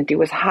assessment. It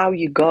was how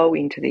you go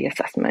into the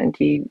assessment.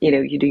 You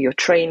do your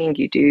training,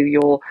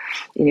 you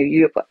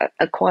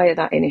acquire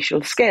that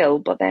initial skill,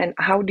 but then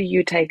how do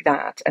you take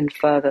that and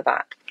further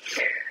that?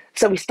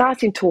 So we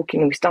started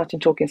talking,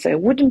 so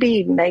wouldn't it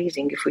be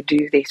amazing if we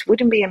do this?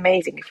 Wouldn't it be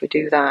amazing if we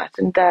do that?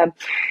 And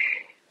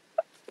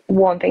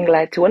one thing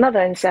led to another,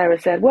 and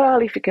Sarah said,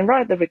 well, if you can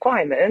write the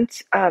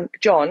requirements,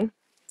 Jon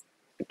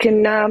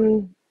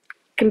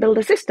can build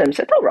a system.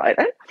 So all right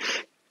then,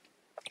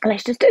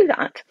 let's just do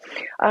that.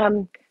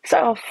 So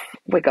off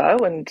we go,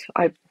 and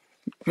I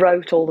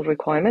wrote all the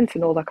requirements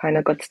and all that kind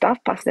of good stuff,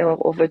 passed them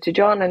over to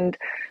Jon, and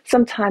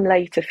sometime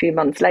later, a few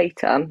months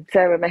later,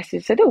 Sarah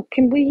messaged, said,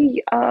 can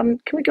we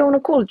go on a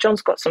call?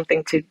 Jon's got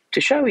something to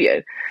show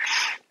you.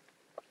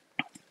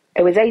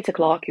 It was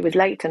 8:00, it was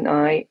late at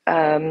night,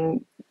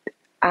 and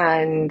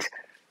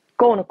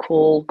go on a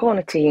call, go on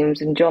a Teams,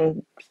 and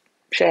Jon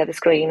shared the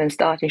screen and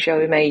started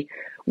showing me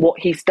what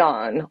he's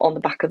done on the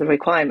back of the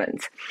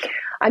requirements.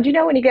 And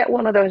when you get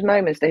one of those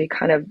moments that you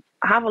kind of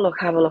have a look,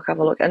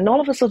 and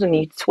all of a sudden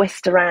you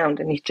twist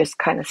around and you just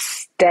kind of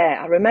stare.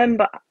 I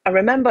remember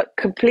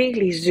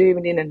completely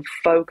zooming in and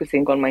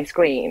focusing on my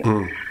screen.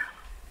 And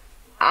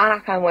I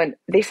kind of went,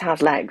 this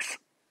has legs.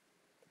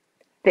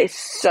 This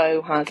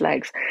so has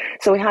legs.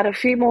 So we had a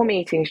few more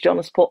meetings. Jon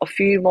has put a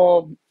few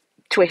more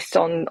twist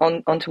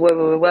onto where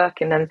we were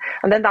working, and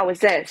then that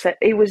was it. So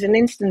it was an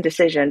instant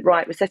decision.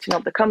 Right, we're setting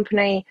up the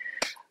company.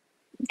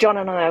 Jon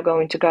and I are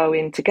going to go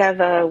in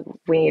together.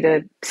 We need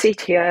a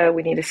CTO,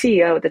 we need a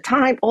CEO. At the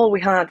time, all we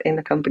had in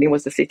the company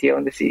was the CTO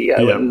and the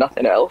CEO and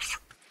nothing else.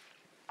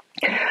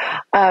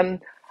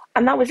 And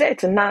that was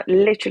it. And that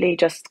literally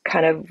just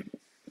kind of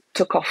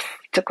took off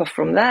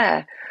from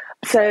there.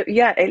 So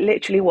yeah, it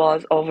literally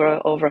was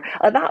over.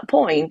 At that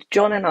point,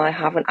 Jon and I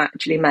haven't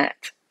actually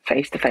met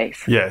face to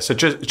face. Yeah. So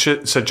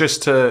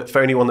just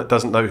for anyone that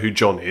doesn't know who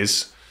Jon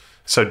is,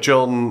 so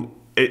Jon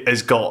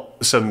has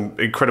got some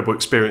incredible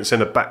experience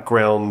in a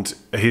background.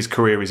 His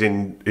career is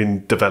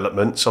in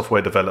development,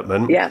 software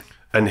development. Yeah.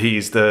 And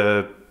he's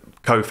the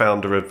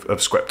co-founder of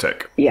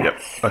SQEPtech.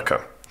 Yes. Yep.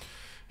 Okay.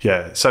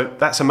 Yeah, so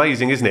that's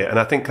amazing, isn't it? And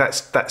I think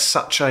that's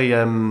such a,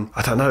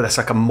 I don't know, that's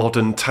like a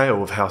modern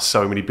tale of how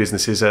so many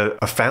businesses are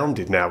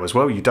founded now as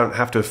well. You don't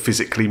have to have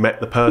physically met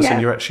the person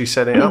you're actually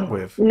setting it up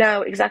with.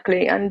 No,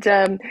 exactly. And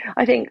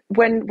I think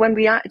when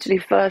we actually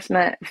first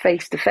met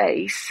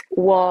face-to-face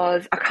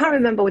was, I can't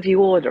remember the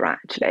order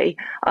actually,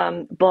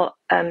 but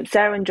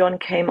Sarah and Jon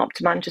came up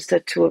to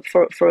Manchester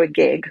for a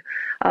gig.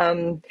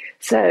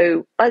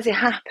 So as it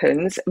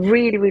happens,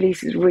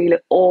 really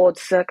odd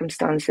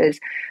circumstances,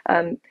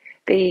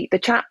 the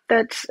chap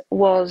that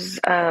was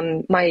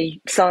my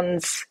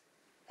son's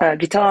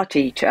guitar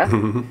teacher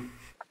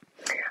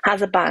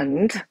has a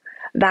band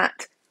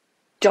that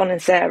Jon and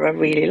Sarah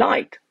really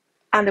liked,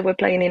 and they were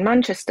playing in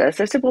Manchester.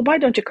 So I said, well, why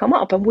don't you come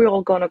up? And we're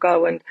all going to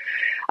go. And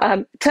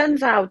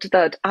turns out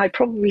that I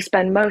probably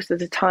spend most of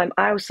the time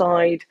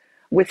outside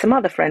with some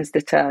other friends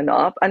to turn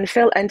up, and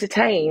Phil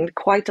entertained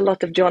quite a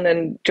lot of Jon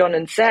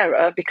and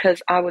Sarah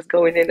because I was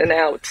going in and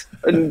out.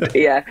 And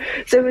yeah,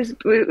 so it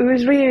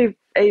was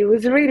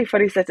a really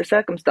funny set of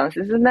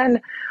circumstances. And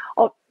then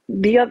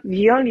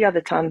the only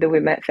other time that we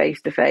met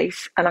face to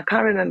face, and I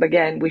can't remember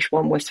again which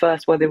one was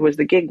first, whether it was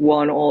the gig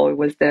one or it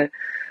was the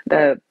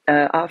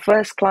our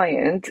first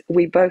client.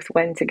 We both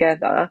went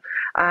together,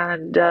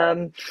 and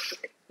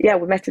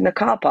we met in the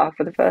car park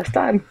for the first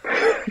time.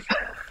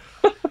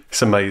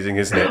 It's amazing,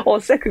 isn't it?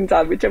 Or second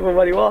time, whichever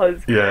one it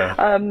was.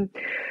 Yeah.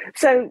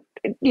 So,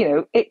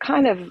 it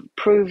kind of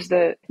proves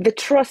the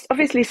trust.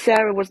 Obviously,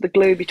 Sarah was the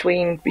glue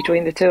between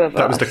the two of us.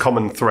 That was the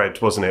common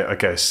thread, wasn't it? I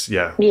guess,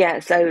 yeah.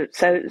 Yeah. So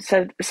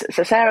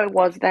Sarah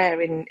was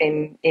there in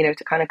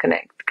to kind of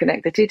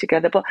connect the two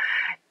together. But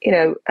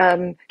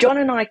Jon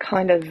and I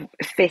kind of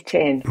fit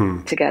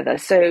in together.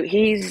 So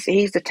he's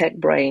the tech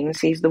brains.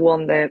 He's the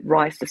one that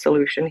writes the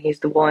solution. He's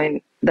the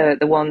one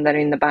that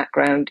in the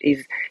background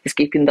is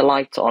keeping the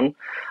lights on.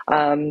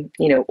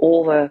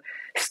 All the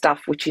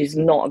stuff which is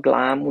not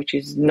glam, which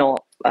is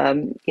not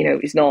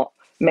is not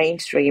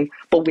mainstream,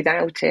 but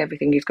without it,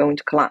 everything is going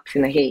to collapse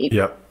in a heap.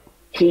 Yep.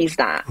 He's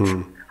that.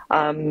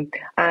 And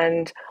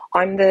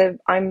I'm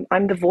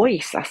the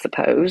voice, I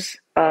suppose,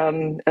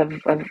 of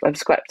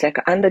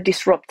SQEPtech and the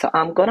disruptor.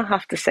 I'm gonna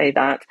have to say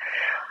that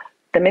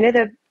the minute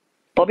that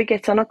Bobbie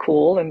gets on a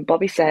call and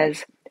Bobbie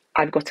says,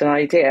 I've got an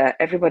idea,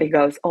 everybody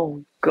goes,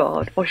 oh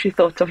God, what's she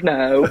thought of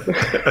now?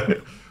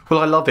 Well,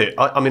 I love it.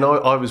 I mean,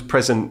 I was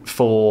present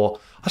for,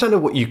 I don't know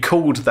what you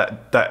called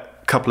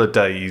that couple of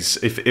days.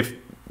 If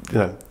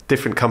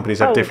different companies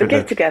have different... the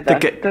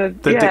get-together.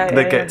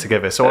 The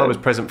get-together. So I was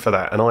present for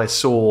that, and I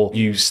saw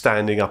you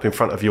standing up in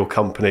front of your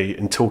company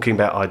and talking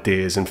about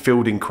ideas and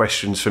fielding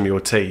questions from your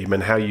team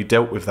and how you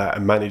dealt with that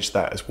and managed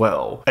that as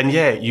well. And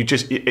yeah,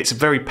 it's a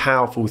very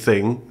powerful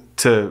thing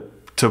to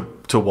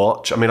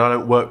watch. I mean, I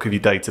don't work with you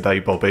day to day,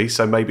 Bobbie,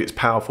 so maybe it's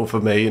powerful for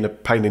me and a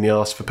pain in the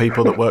ass for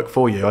people that work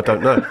for you. I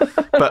don't know,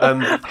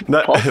 but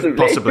no,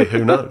 possibly,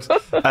 who knows?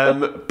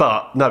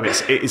 But no,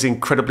 it is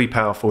incredibly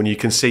powerful, and you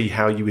can see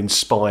how you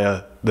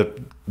inspire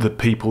the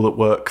people that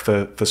work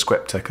for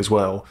SQEPtech as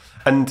well.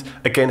 And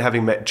again,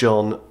 having met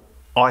Jon,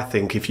 I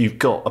think if you've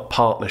got a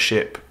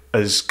partnership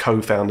as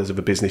co-founders of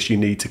a business, you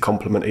need to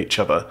complement each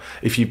other.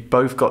 If you've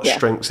both got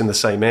strengths in the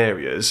same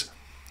areas,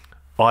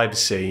 I've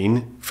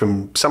seen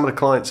from some of the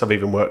clients I've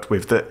even worked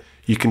with that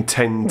you can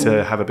tend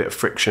to have a bit of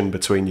friction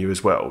between you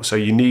as well. So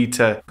you need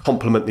to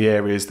complement the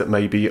areas that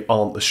maybe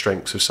aren't the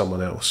strengths of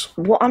someone else.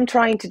 What I'm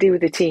trying to do with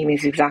the team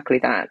is exactly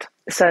that.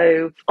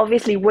 So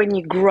obviously when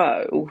you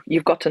grow,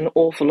 you've got an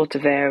awful lot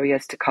of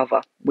areas to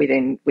cover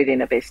within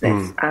a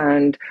business.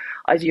 And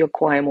as you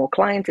acquire more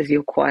clients, as you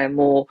acquire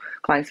more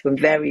clients from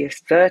various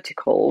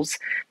verticals,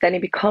 then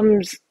it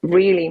becomes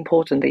really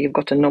important that you've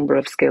got a number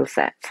of skill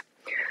sets.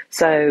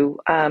 So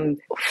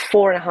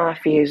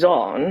 4.5 years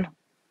on,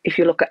 if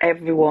you look at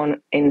everyone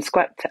in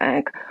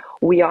SQEPtech,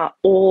 we are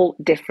all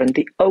different.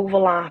 The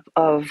overlap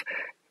of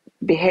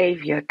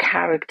behavior,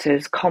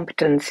 characters,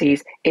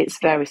 competencies, it's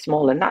very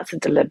small, and that's a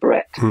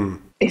deliberate.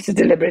 It's a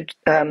deliberate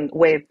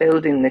way of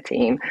building the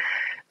team,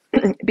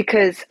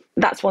 because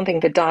that's one thing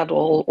that Dad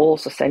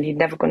also said. You're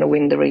never going to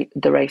win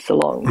the race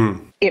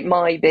alone. It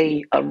might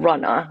be a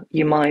runner,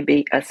 you might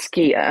be a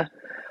skier,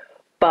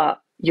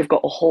 but you've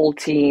got a whole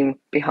team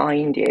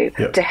behind you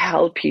to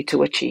help you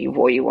to achieve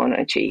what you want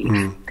to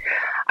achieve.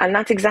 And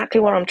that's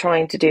exactly what I'm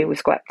trying to do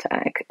with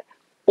SQEPtech.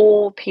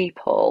 all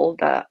people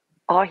that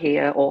are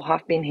here or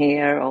have been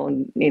here or,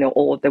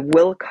 or that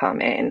will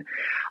come in,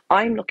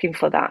 I'm looking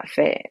for that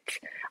fit.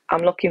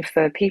 I'm looking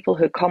for people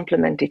who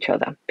complement each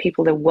other,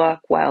 people that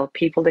work well,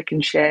 people that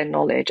can share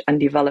knowledge and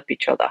develop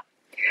each other.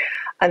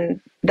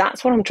 And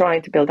that's what I'm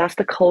trying to build. That's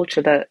the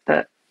culture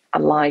that I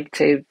like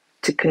to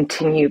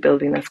continue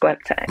building at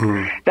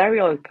SQEPtech. Very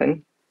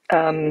open,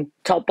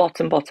 top,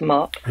 bottom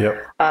up.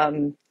 Yep.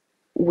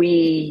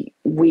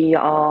 We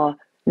are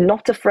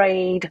not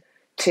afraid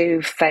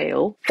to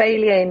fail.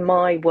 Failure in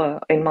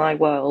my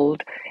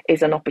world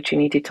is an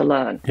opportunity to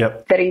learn.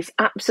 Yep. There is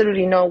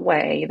absolutely no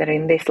way that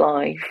in this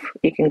life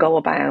you can go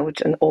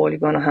about and all you're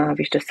going to have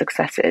is just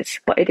successes.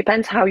 But it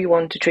depends how you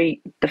want to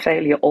treat the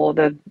failure or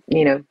the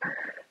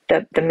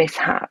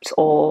mishaps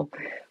or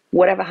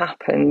whatever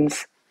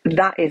happens.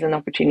 That is an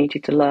opportunity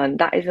to learn.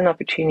 That is an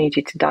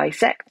opportunity to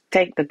dissect,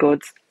 take the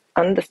goods,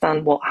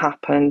 understand what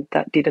happened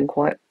that didn't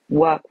quite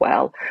work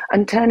well,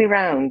 and turn it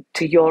around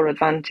to your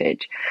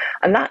advantage.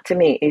 And that to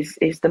me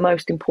is the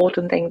most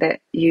important thing that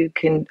you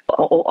can,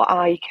 or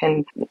I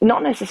can,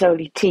 not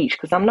necessarily teach,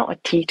 because I'm not a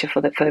teacher for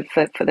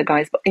the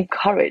guys, but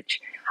encourage.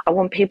 I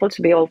want people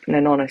to be open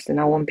and honest, and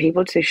I want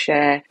people to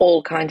share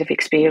all kinds of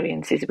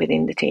experiences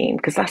within the team,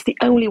 because that's the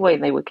only way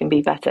they can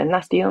be better, and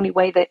that's the only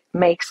way that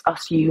makes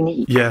us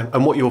unique. Yeah,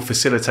 and what you're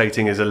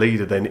facilitating as a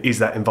leader then is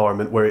that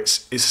environment where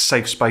it's a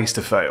safe space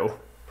to fail,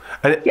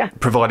 and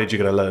provided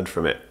you're going to learn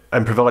from it,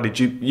 and provided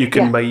you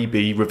can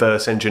maybe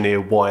reverse engineer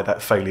why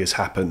that failure's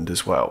happened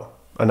as well.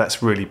 And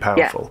that's really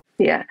powerful.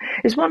 Yeah.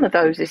 It's one of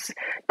those,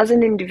 as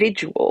an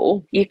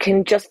individual, you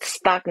can just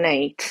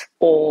stagnate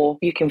or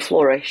you can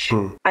flourish.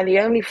 And the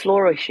only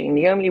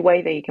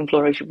way that you can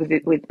flourish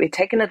with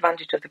taking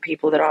advantage of the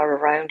people that are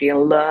around you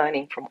and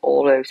learning from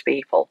all those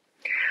people.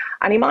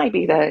 And it might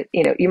be that,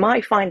 you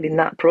might find in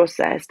that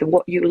process that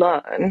what you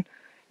learn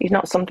is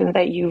not something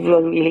that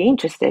you're really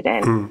interested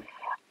in.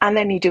 And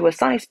then you do a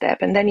sidestep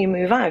and then you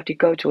move out, you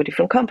go to a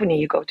different company,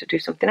 you go to do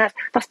something else.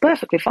 That's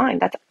perfectly fine.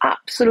 That's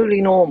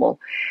absolutely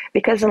normal.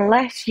 Because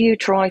unless you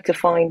try to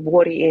find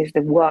what it is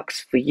that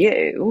works for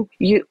you,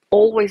 you're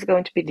always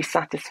going to be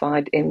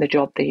dissatisfied in the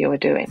job that you are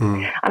doing.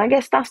 And I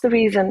guess that's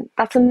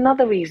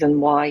another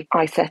reason why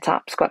I set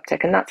up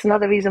SQEPtech. And that's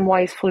another reason why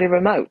it's fully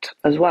remote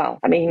as well.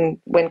 I mean,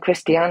 when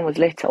Christian was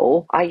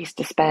little, I used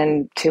to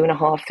spend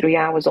 2.5, 3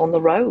 hours on the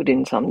road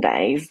in some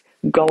days,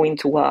 going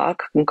to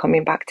work and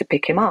coming back to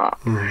pick him up.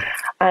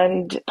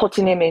 And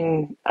putting him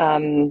in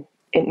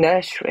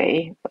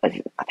nursery,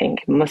 I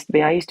think it must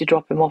be, I used to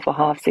drop him off at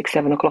 6:30,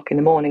 7 o'clock in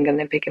the morning and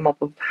then pick him up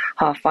at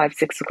 5:30,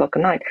 6 o'clock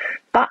at night.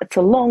 That's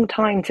a long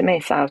time to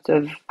miss out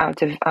of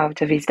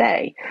his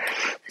day.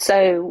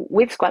 So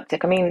with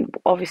SQEPtech, I mean,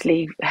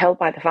 obviously helped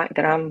by the fact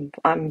that I'm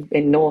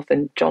in north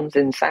and John's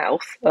in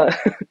south,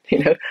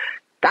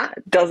 that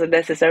doesn't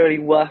necessarily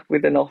work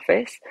with an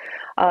office.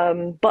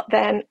 But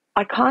then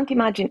I can't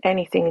imagine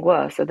anything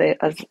worse as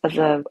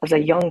a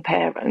young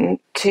parent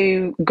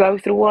to go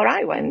through what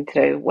I went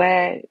through,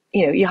 where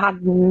you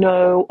had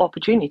no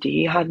opportunity,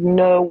 you had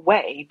no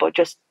way but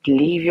just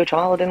leave your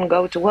child and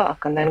go to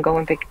work, and then go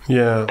and pick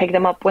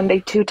them up when they're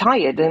too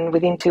tired, and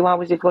within 2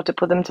 hours you've got to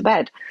put them to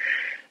bed.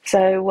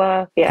 So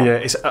I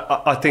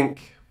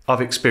think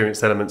I've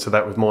experienced elements of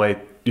that with my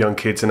young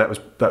kids, and that was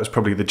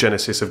probably the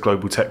genesis of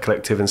Global Tech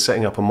Collective and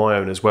setting up on my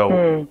own as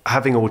well.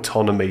 Having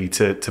autonomy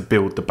to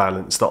build the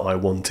balance that I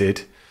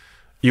wanted.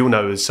 You'll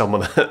know, as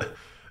someone that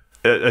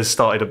has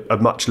started a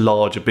much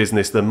larger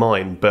business than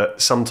mine,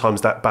 but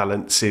sometimes that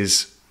balance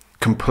is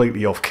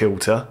completely off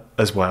kilter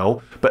as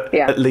well. But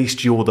at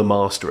least you're the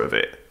master of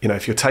it.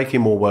 If you're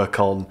taking more work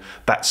on,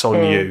 that's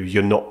on you.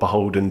 You're not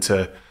beholden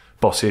to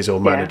bosses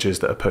or managers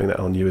that are putting that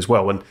on you as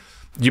well. And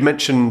you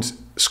mentioned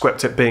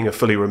SQEPtech being a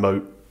fully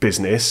remote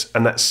business,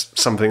 and that's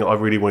something I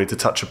really wanted to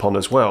touch upon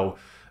as well.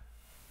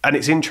 And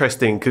it's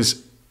interesting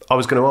because I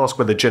was going to ask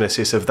where the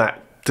genesis of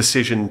that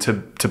decision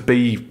to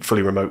be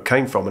fully remote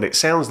came from, and it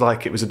sounds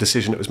like it was a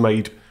decision that was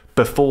made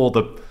before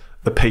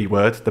the P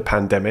word, the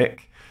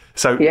pandemic.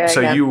 So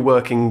you were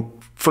working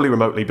fully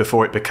remotely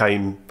before it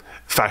became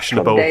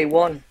fashionable. From day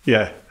one.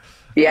 Yeah.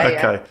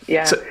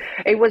 So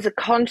it was a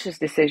conscious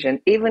decision.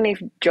 Even if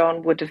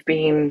John would have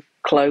been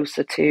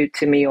closer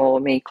to me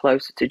or me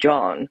closer to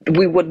John,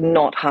 we would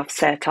not have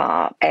set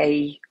up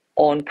a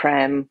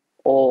on-prem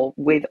or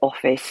with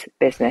office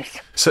business.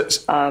 So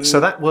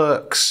that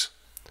works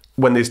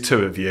when there's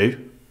two of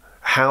you.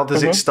 How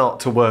does it start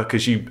to work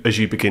as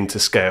you begin to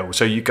scale?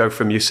 So you go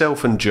from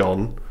yourself and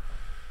John,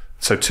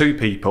 so 2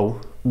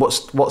 people.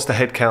 What's the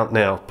head count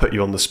now? Put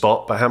you on the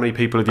spot, but how many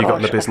people have you got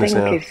in the business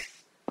now?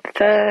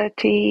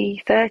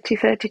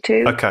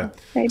 32. Okay.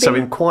 Maybe. So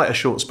in quite a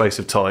short space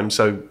of time.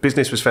 So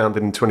business was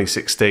founded in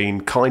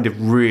 2016, kind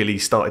of really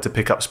started to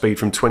pick up speed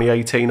from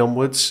 2018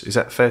 onwards. Is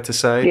that fair to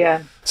say?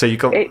 Yeah. So you've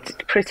gone... It's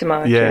pretty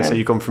much. Yeah, so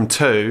you've gone from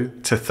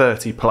 2 to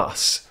 30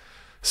 plus.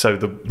 So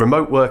the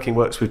remote working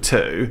works with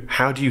 2.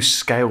 How do you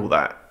scale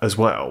that as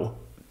well?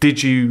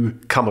 Did you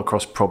come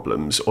across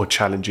problems or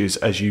challenges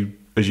as you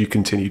as you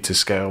continue to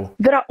scale?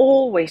 There are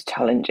always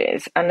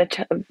challenges, and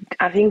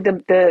I think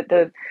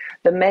the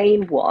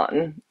main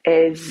one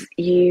is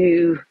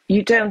you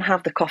don't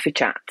have the coffee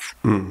chats.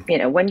 You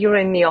know, when you're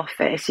in the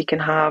office, you can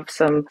have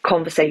some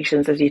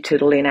conversations as you're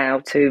tootling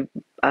out to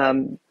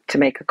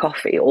make a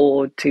coffee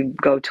or to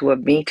go to a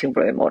meeting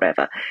room or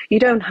whatever. You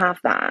don't have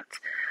that,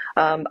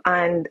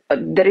 and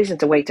there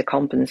isn't a way to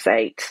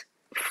compensate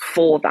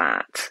for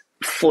that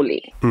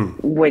fully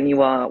when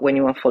you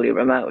are fully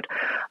remote.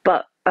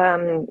 But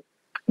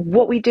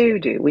what we do,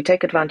 we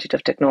take advantage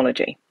of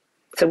technology.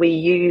 So we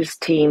use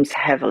Teams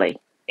heavily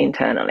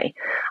internally,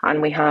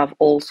 and we have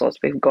all sorts.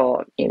 We've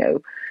got,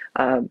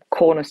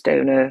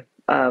 Cornerstoner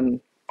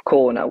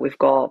corner. We've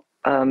got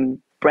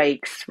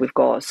breaks. We've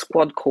got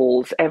squad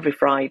calls every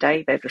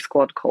Friday. There's a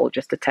squad call.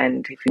 Just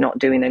attend if you're not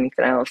doing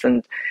anything else,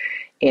 and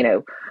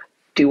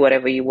do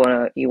whatever you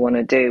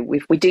wanna do.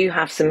 We do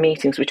have some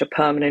meetings which are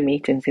permanent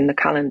meetings in the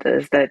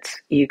calendars that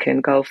you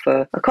can go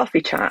for a coffee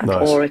chat.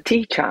 Nice. Or a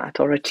tea chat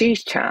or a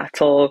cheese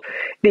chat or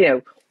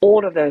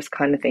all of those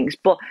kind of things.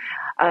 But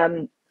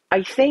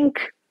I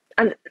think,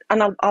 and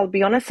I'll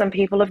be honest, some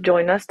people have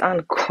joined us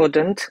and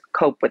couldn't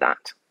cope with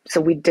that. So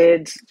we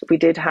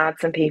did have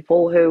some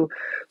people who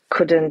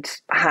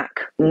couldn't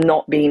hack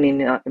not being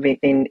in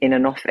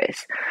an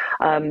office.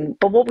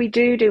 But what we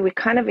do, we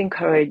kind of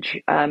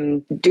encourage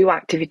do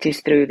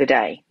activities through the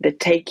day that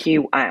take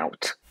you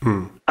out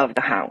of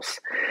the house.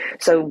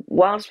 So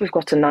whilst we've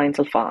got a 9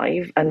 till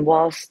 5, and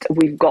whilst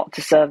we've got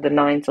to serve the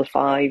 9 till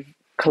 5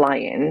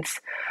 clients,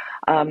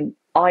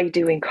 I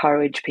do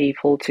encourage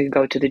people to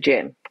go to the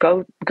gym,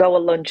 go at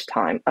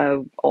lunchtime,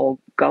 or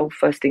go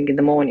first thing in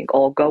the morning,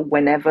 or go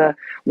whenever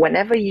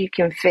you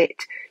can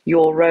fit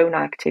your own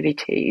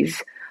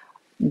activities.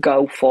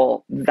 Go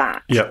for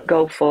that. Yep.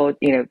 Go for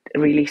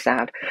release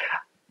out.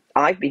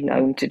 I've been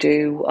known to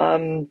do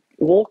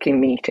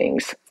walking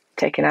meetings,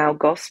 taking out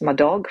Gus, my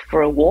dog,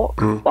 for a walk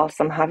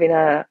whilst I'm having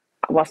a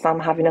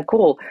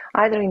call,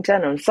 either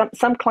internal.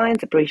 Some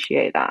clients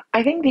appreciate that.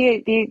 I think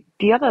the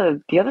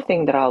other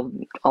thing that I'll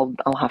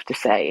have to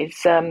say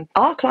is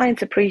our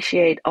clients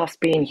appreciate us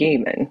being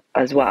human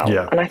as well.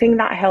 Yeah. And I think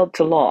that helped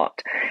a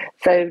lot.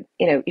 So,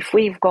 if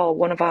we've got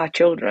one of our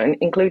children,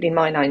 including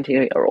my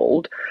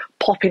 90-year-old,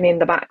 popping in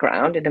the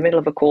background in the middle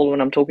of a call when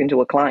I'm talking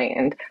to a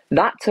client,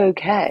 that's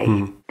okay.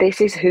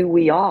 This is who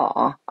we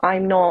are.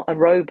 I'm not a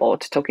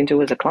robot talking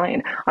to as a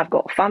client. I've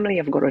got a family,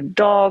 I've got a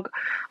dog,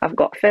 I've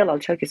got Phil. I'll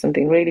show you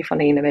something really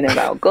funny in a minute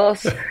about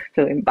Gus,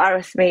 who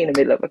embarrassed me in the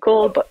middle of a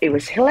call, but it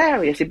was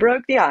hilarious. He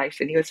broke the ice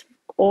and he was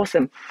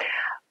awesome.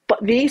 But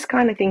these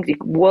kind of things, you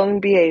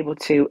won't be able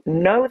to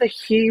know the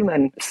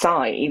human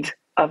side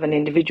of an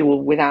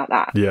individual without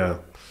that. Yeah.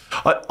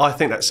 I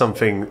think that's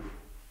something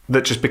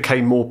that just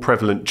became more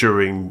prevalent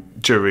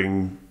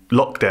during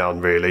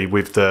lockdown, really,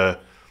 with the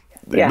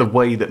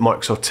way that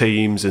Microsoft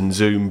Teams and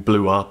Zoom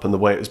blew up and the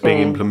way it was being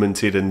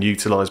implemented and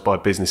utilised by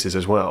businesses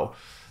as well.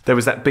 There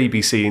was that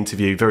BBC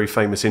interview, very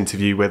famous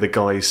interview, where the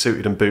guy is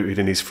suited and booted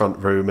in his front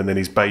room, and then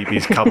his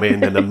babies come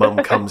in and the mum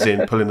comes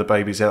in, pulling the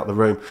babies out of the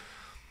room.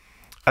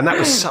 And that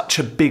was such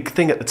a big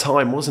thing at the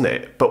time, wasn't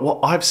it? But what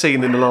I've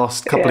seen in the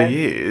last couple of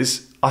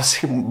years, I've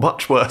seen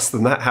much worse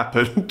than that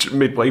happen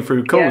midway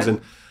through calls.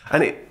 And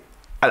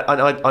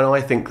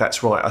I think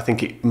that's right. I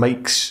think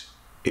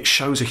it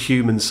shows a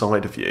human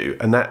side of you,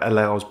 and that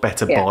allows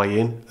better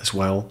buy-in as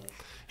well.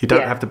 You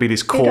don't have to be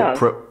this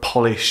corporate,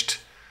 polished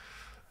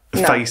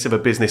face of a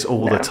business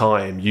all the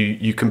time.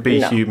 You can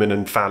be human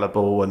and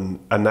fallible,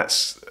 and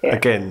that's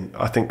again,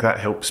 I think that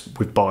helps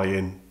with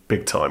buy-in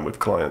big time with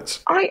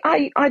clients.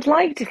 I'd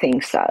like to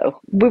think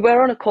so. We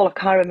were on a call, I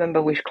can't remember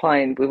which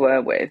client we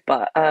were with,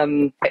 but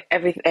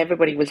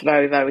everybody was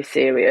very, very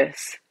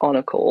serious on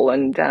a call,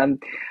 and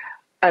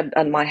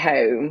my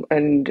home,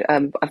 and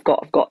I've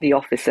got the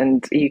office,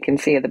 and you can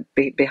see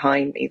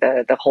behind me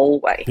the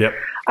hallway. Yep.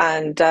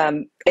 And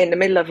in the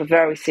middle of a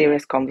very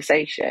serious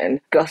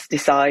conversation, Gus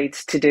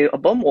decides to do a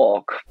bum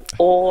walk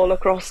all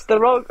across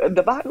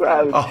the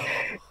background. Oh.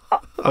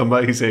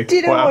 Amazing. Do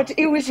you know what?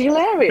 It was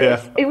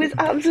hilarious. Yeah. It was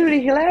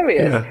absolutely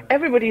hilarious. Yeah.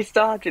 Everybody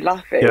started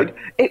laughing. Yeah.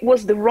 It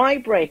was the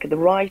right break at the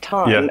right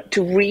time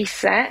to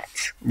reset.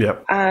 Yeah.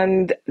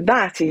 And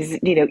that is,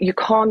 you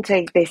can't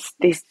take this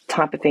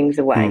type of things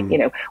away.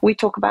 We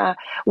talk about,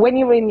 when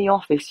you're in the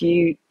office,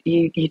 you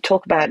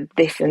talk about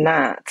this and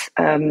that,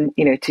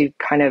 to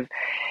kind of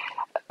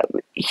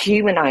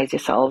humanize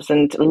yourselves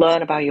and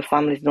learn about your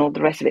families and all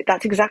the rest of it.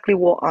 That's exactly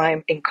what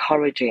I'm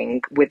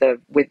encouraging with the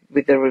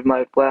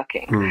remote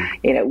working.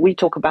 We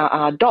talk about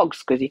our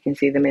dogs because you can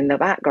see them in the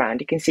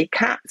background. You can see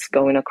cats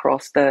going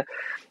across the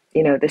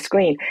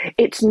screen.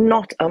 It's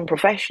not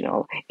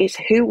unprofessional. It's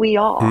who we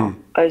are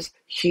as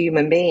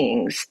human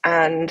beings.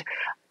 And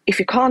if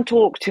you can't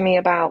talk to me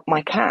about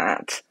my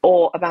cat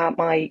or about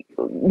my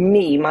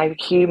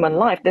human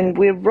life, then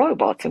we're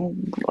robots.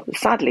 And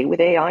sadly, with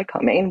AI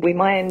coming, we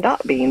might end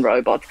up being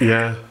robots.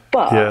 Yeah.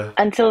 But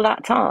until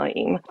that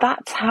time,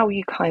 that's how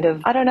you kind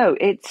of, I don't know,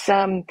 it's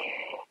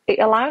it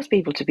allows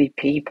people to be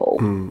people.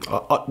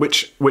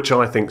 Which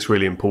I think is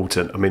really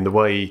important. I mean, the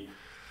way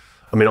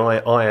I mean,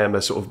 I am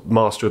a sort of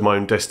master of my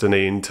own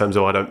destiny in terms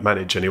of I don't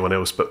manage anyone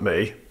else but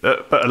me.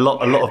 But a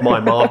lot of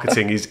my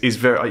marketing is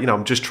very, you know,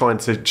 I'm just trying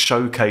to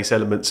showcase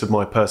elements of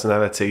my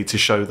personality to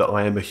show that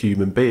I am a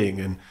human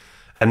being,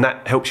 and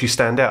that helps you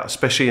stand out,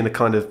 especially in the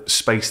kind of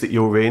space that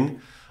you're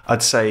in.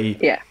 I'd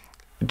say,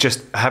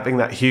 just having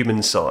that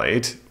human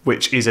side,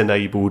 which is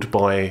enabled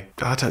by,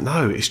 I don't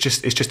know, it's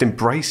just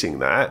embracing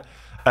that,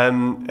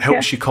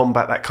 helps you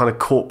combat that kind of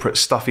corporate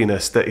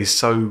stuffiness that is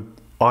so,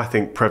 I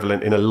think,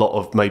 prevalent in a lot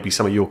of maybe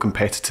some of your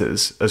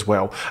competitors as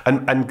well,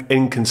 and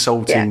in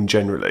consulting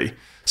generally.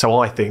 So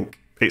I think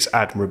it's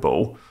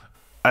admirable,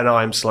 and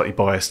I'm slightly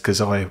biased because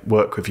I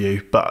work with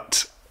you,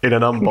 but in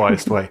an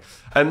unbiased way.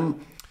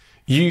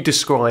 You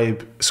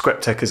describe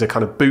SQEPtech as a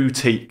kind of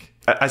boutique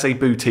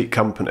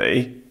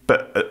company,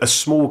 but a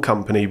small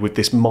company with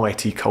this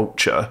mighty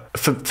culture.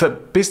 For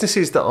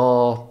businesses that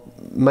are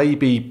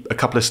maybe a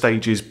couple of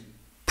stages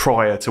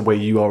prior to where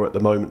you are at the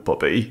moment,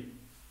 Bobbie,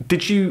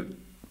 did you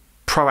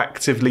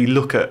proactively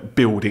look at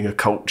building a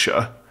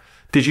culture?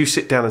 Did you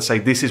sit down and say,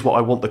 this is what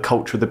I want the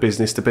culture of the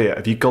business to be at?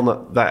 Have you gone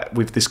at that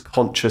with this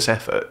conscious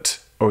effort,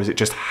 or has it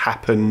just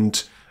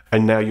happened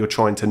and now you're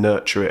trying to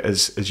nurture it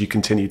as you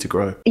continue to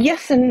grow?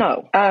 Yes and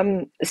no.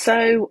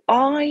 So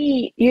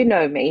you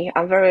know me,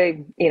 I'm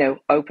very,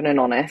 open and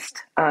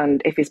honest.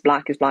 And if it's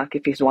black, it's black.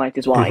 If it's white,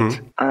 it's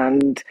white.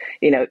 And,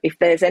 if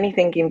there's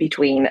anything in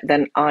between,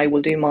 then I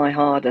will do my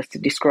hardest to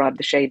describe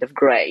the shade of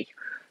grey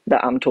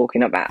that I'm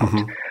talking about.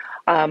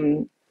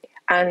 And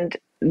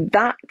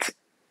that,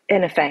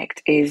 in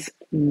effect, is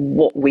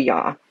what we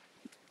are.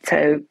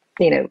 So,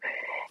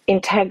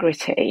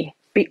 integrity,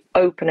 be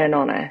open and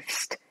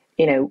honest,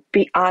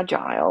 be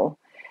agile.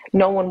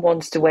 No one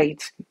wants to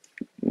wait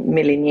a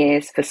million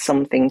years for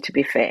something to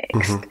be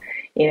fixed.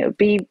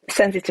 Be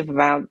sensitive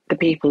about the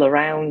people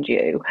around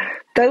you.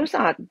 Those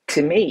are,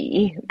 to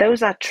me,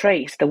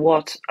 traits that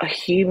what a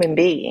human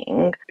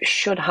being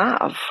should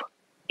have.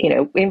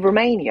 In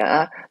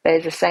Romania,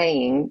 there's a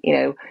saying,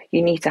 you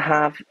need to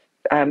have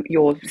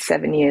your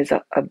 7 years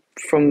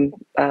from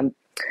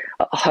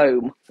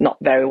home, not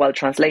very well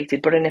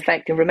translated, but in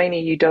effect, in Romania,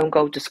 you don't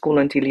go to school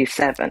until you're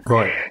 7.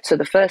 Right. So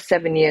the first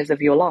 7 years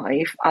of your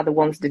life are the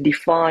ones that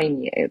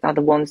define you, are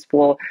the ones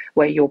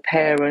where your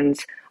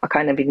parents are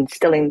kind of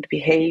instilling the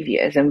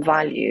behaviors and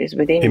values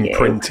within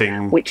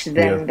imprinting, you, which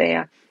then they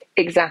are.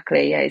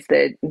 Exactly, it's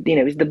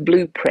the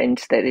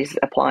blueprint that is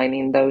applying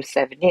in those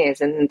 7 years,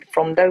 and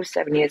from those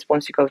 7 years,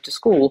 once you go to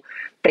school,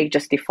 they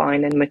just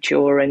define and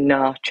mature and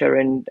nurture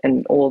and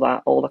all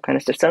that kind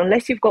of stuff. So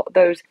unless you've got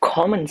those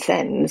common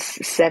sense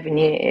 7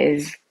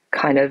 years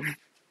kind of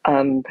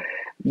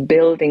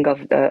building of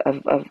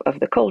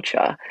the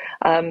culture,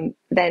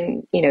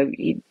 then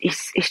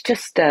it's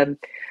just.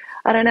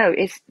 I don't know.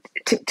 It's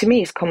to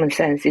me, it's common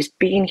sense. It's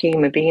being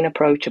human, being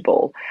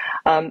approachable.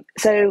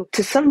 So,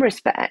 to some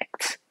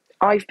respects,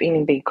 I've been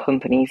in big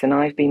companies and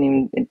I've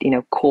been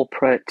in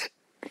corporate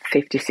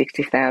 50,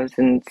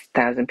 60,000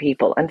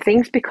 people, and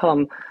things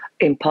become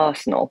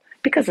impersonal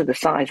because of the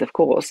size, of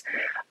course.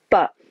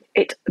 But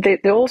they're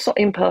also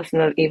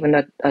impersonal even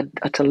at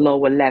a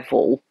lower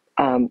level.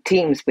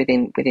 Teams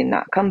within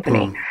that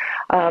company.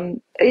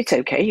 It's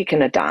okay. You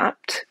can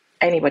adapt.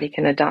 Anybody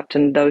can adapt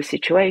in those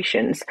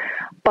situations.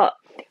 But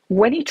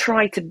when you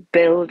try to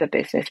build a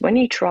business, when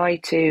you try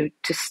to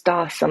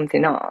start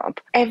something up,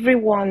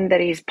 everyone that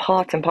is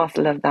part and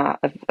parcel of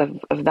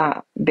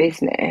that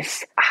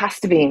business has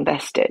to be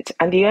invested.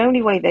 And the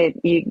only way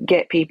that you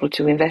get people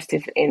to invest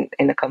in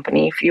a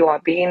company, if you are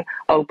being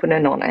open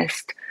and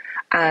honest,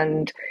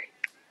 and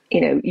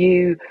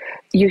you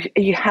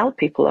help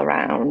people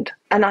around.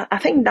 And I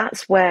think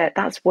that's where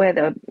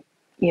the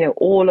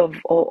all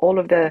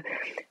of the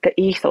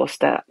ethos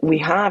that we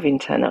have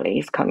internally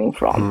is coming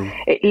from.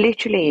 It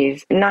literally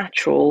is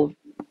natural.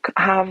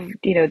 Have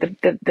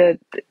the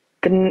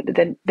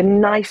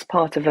nice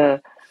part of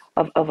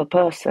a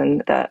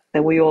person that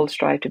we all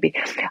strive to be.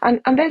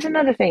 And there's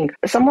another thing.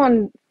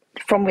 Someone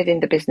from within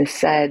the business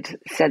said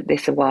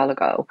this a while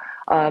ago.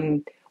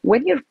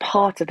 When you're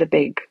part of the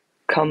big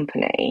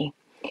company,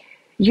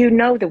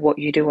 that what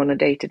you do on a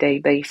day-to-day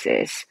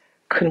basis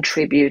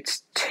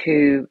contributes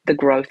to the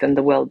growth and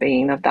the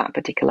well-being of that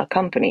particular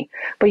company,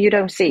 but you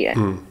don't see it.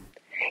 In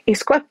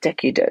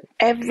SQEPtech, you do.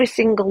 Every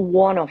single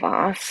one of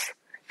us,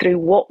 through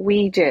what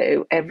we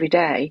do every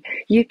day,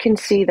 you can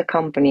see the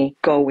company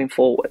going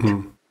forward.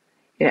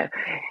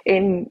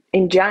 In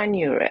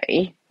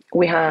January,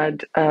 we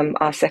had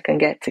our second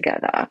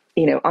get-together.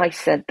 I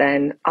said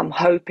then, I'm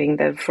hoping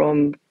that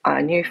from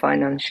our new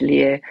financial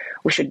year,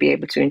 we should be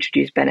able to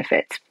introduce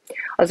benefits.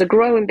 As a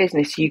growing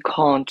business, you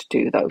can't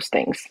do those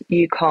things.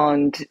 You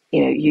can't,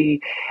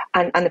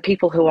 and the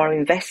people who are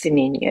investing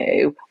in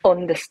you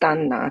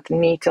understand that,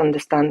 need to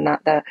understand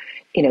that,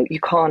 you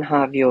can't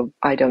have your,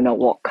 I don't know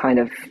what kind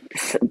of,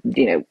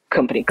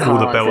 company cars.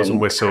 All the bells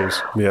and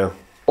whistles, yeah.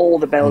 All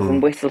the bells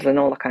and whistles and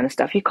all that kind of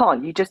stuff. You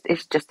can't.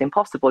 It's just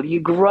impossible.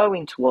 You're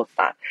growing towards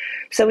that.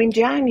 So in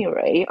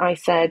January, I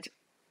said,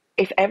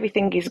 if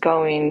everything is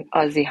going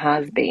as it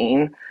has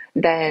been,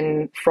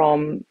 then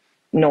from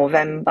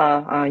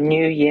November,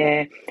 New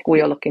Year,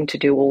 we are looking to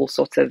do all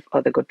sorts of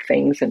other good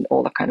things and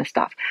all that kind of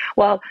stuff.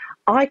 Well,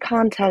 I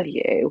can't tell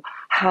you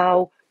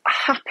how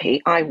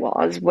happy I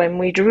was when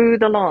we drew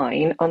the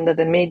line under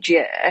the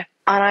mid-year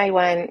and I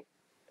went,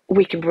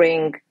 we can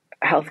bring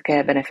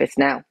healthcare benefits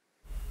now.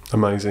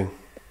 Amazing.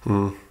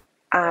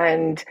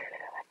 And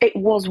it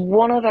was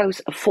one of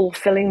those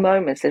fulfilling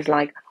moments. It's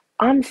like,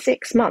 I'm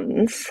 6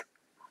 months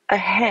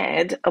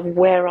ahead of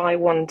where I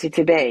wanted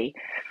to be.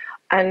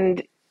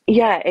 And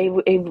yeah,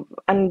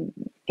 and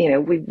you know,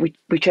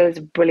 we chose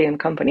a brilliant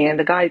company, and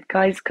the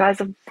guys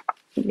are,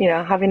 you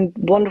know, having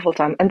wonderful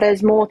time. And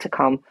there's more to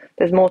come.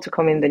 There's more to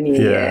come in the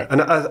new year.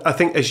 And I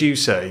think, as you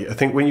say, I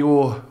think when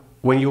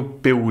you're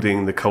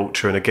building the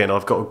culture, and again,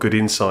 I've got a good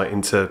insight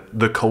into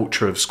the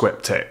culture of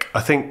SQEPtech.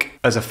 I think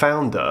as a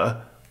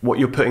founder, what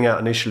you're putting out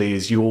initially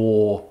is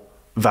your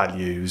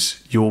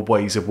values, your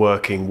ways of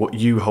working, what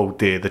you hold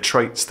dear, the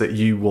traits that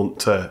you want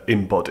to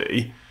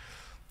embody.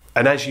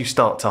 And as you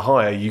start to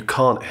hire, you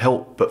can't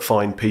help but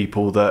find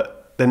people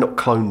that they're not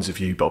clones of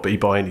you, Bobbie,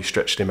 by any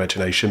stretch of the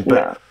imagination,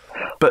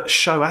 but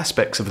show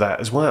aspects of that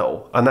as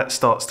well. And that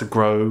starts to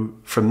grow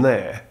from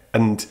there.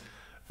 And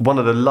one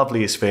of the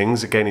loveliest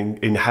things, again,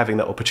 in having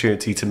that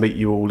opportunity to meet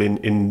you all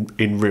in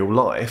real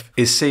life,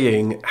 is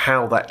seeing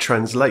how that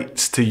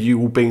translates to you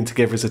all being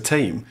together as a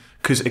team.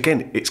 Because,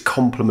 again, it's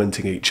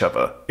complementing each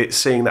other. It's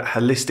seeing that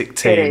holistic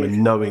team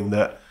and knowing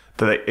that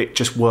it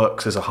just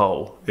works as a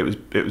whole. It was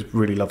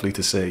really lovely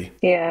to see.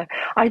 Yeah,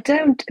 I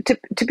don't.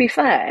 To be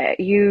fair,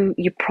 you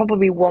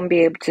probably won't be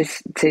able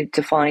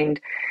to find,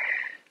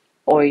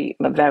 or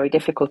very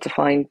difficult to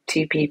find,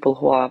 two people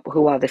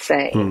who are the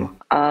same.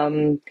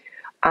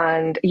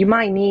 And you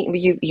might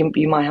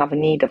you might have a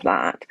need of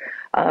that.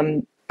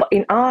 But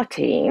in our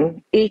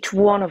team, each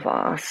one of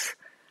us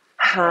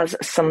has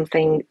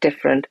something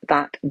different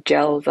that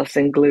gels us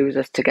and glues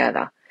us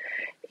together.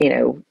 You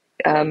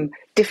know,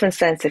 different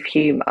sense of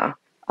humour,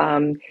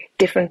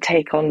 different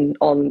take on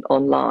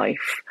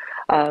life,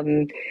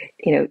 you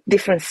know,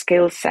 different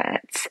skill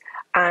sets.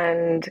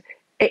 And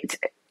it's,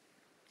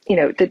 you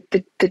know,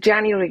 the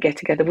January get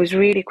together was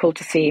really cool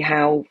to see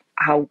how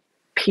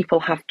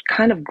people have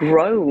kind of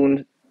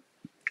grown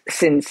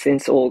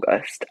since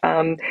August,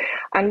 and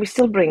we're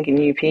still bringing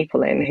new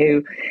people in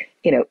who,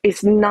 you know,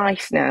 it's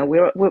nice now.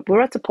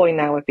 We're at a point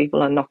now where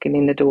people are knocking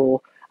in the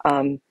door.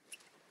 Can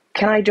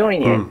I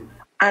join you?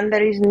 And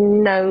there is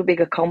no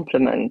bigger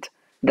compliment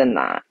than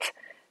that.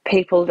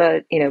 People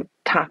that, you know,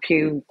 tap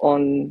you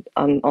on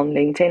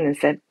LinkedIn and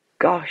said,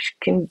 "Gosh,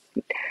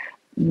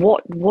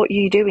 what are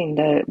you doing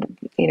there?"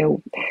 You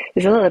know,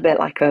 it's a little bit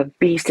like a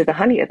bees to the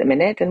honey at the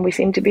minute, and we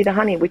seem to be the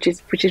honey, which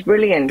is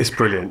brilliant. It's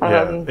brilliant,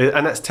 yeah.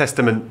 And that's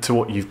testament to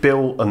what you've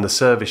built and the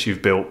service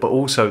you've built, but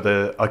also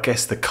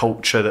the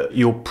culture that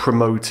you're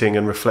promoting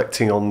and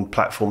reflecting on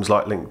platforms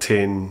like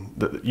LinkedIn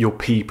that your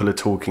people are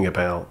talking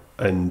about.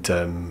 And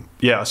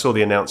I saw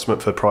the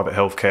announcement for private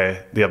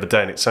healthcare the other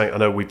day, and it's something I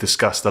know we've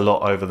discussed a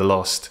lot over the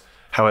last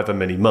however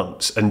many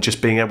months, and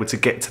just being able to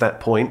get to that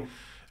point.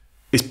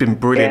 It's been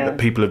brilliant that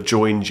people have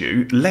joined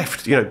you,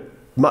 left, you know,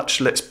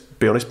 let's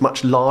be honest,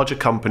 much larger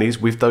companies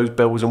with those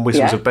bells and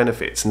whistles of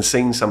benefits, and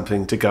seen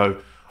something to go,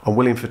 I'm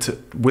willing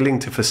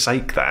to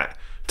forsake that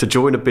to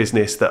join a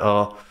business that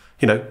are,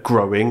 you know,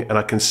 growing, and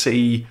I can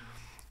see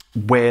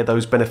where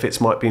those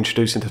benefits might be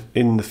introduced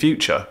in the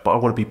future, but I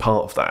want to be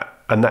part of that.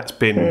 And that's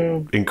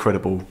been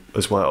incredible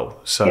as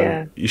well.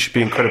 So you should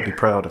be incredibly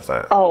proud of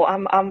that. Oh,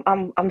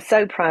 I'm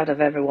so proud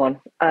of everyone.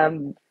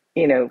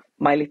 You know,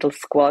 my little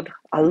squad.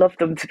 I love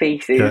them to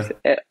pieces,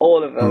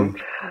 all of them.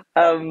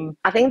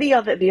 I think the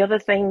other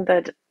thing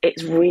that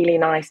it's really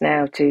nice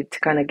now to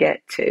kind of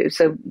get to.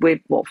 So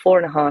with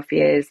 4.5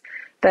 years,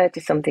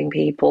 30-something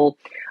people,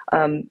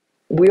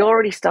 we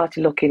already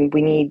started looking.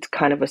 We need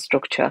kind of a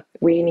structure.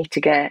 We need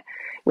to get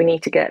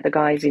the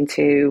guys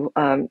into,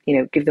 you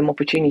know, give them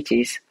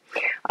opportunities.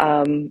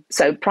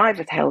 So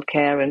private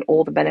healthcare and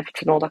all the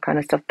benefits and all that kind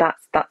of stuff,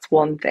 that's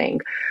one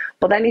thing.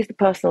 But then is the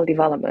personal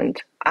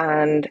development,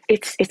 and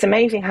it's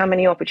amazing how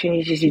many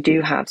opportunities you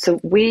do have. So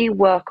we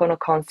work on a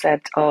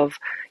concept of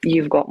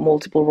you've got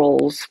multiple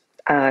roles,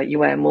 you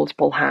wear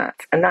multiple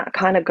hats, and that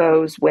kind of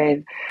goes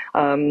with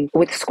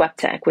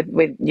SQEPtech,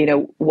 with you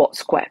know what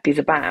SQEP is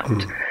about,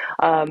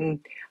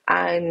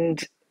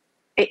 and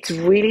it's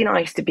really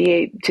nice to be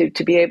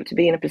able to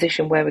be in a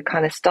position where we're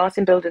kind of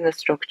starting building the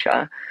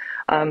structure.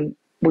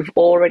 We've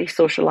already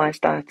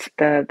socialized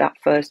that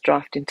first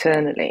draft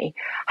internally.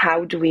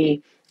 How do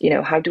we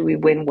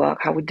win work?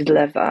 How we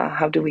deliver?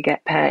 How do we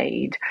get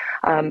paid?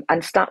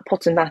 And start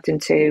putting that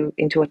into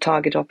a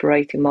target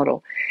operating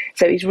model.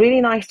 So it's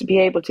really nice to be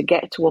able to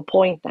get to a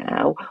point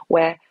now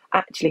where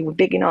actually we're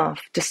big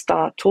enough to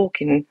start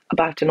talking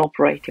about an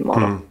operating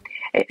model.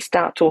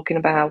 Start talking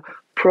about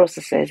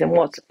processes and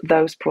what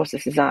those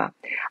processes are.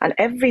 And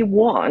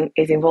everyone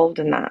is involved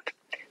in that.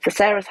 So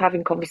Sarah's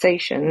having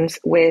conversations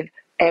with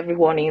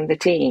everyone in the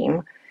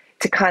team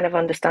to kind of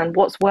understand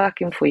what's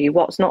working for you,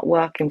 what's not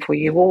working for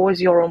you, what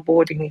was your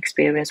onboarding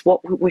experience, what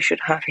we should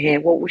have here,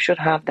 what we should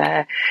have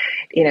there,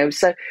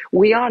 So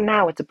we are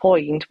now at a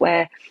point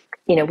where,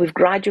 we've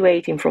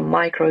graduating from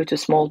micro to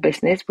small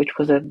business, which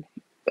was a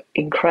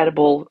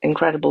incredible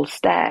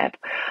step.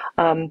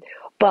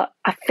 But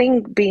I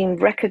think being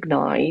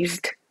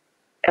recognizing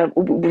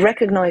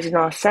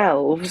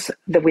ourselves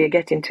that we are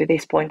getting to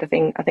this point, I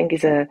think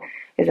is a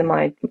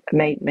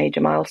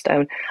major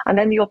milestone. And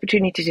then the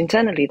opportunities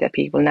internally that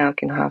people now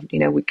can have.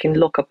 We can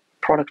look at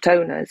product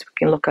owners, we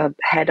can look at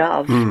head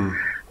of,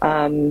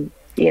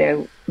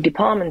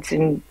 departments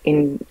in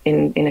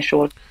a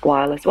short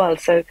while as well.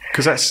 So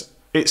because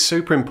it's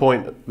super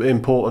important,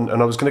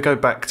 and I was going to go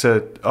back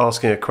to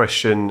asking a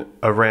question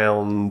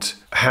around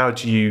how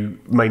do you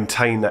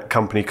maintain that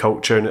company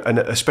culture and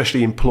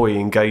especially employee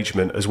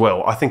engagement as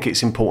well. I think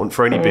it's important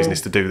for any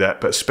business to do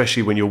that, but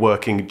especially when you're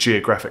working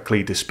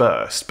geographically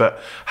dispersed. But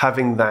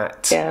having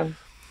that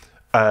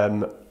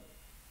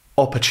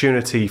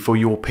opportunity for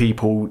your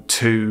people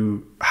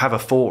to have a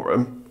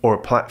forum or a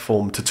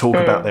platform to talk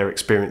about their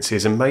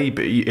experiences and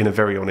maybe in a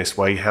very honest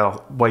way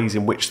ways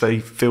in which they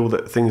feel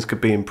that things could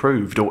be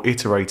improved or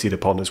iterated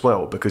upon as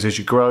well, because as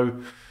you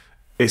grow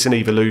it's an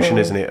evolution,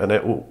 isn't it, and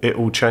it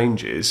all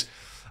changes.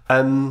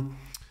 The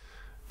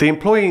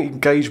employee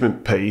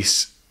engagement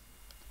piece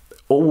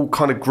all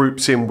kind of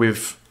groups in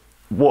with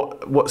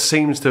what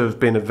seems to have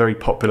been a very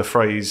popular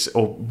phrase,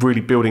 or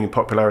really building in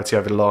popularity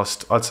over the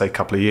last, I'd say,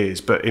 couple of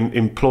years, but in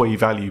employee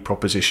value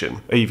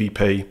proposition,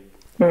 EVP.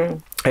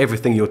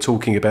 Everything you're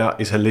talking about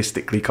is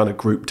holistically kind of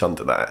grouped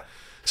under that.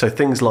 So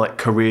things like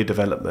career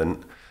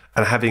development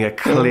and having a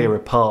clearer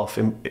path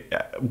in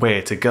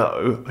where to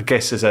go. I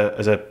guess as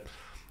a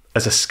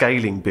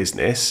scaling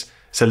business,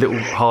 it's a little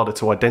harder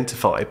to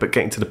identify, but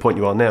getting to the point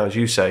you are now, as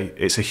you say,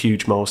 it's a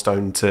huge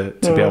milestone to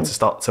be able to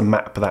start to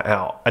map that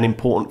out, and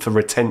important for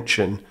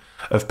retention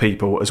of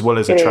people as well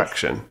as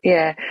attraction.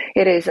 Yeah,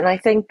 it is. And I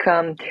think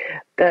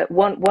that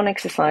one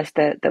exercise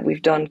that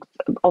we've done,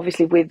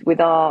 obviously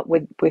with our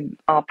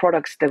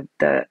products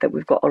that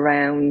we've got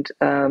around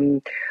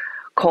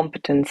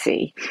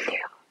competency,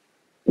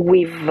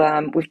 we've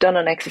done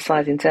an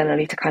exercise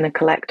internally to kind of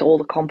collect all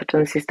the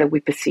competencies that we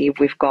perceive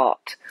we've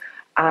got,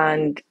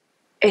 and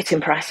it's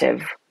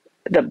impressive,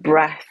 the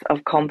breadth of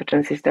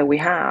competencies that we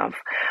have.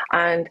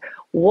 And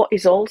what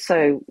is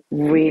also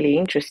really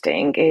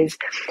interesting is,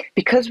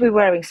 because we're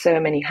wearing so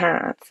many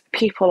hats,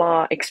 people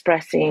are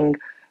expressing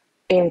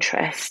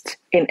interest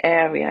in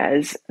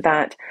areas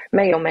that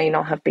may or may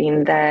not have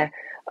been their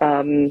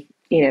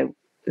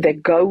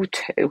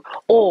go-to,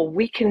 or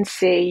we can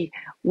see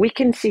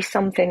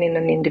something in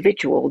an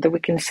individual that we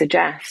can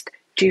suggest.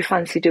 Do you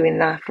fancy doing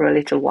that for a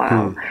little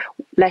while?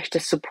 Let's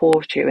just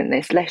support you in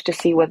this. Let's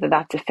just see whether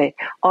that's a fit.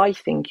 I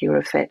think you're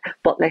a fit,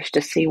 but let's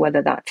just see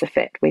whether that's a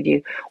fit with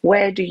you.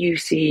 Where do you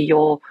see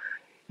your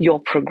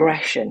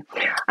progression?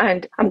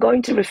 And I'm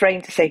going to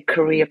refrain to say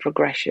career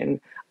progression,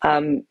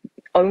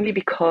 only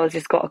because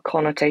it's got a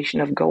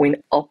connotation of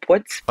going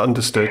upwards.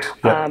 Understood.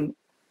 Yeah.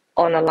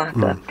 On a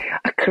ladder.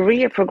 A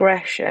career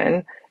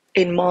progression,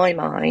 in my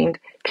mind,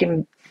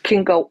 can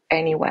go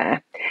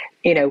anywhere.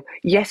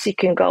 Yes, you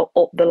can go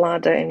up the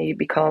ladder and you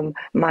become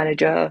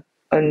manager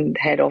and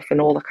head off and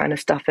all that kind of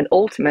stuff. And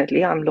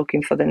ultimately, I'm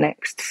looking for the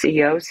next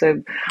CEO,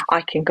 so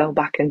I can go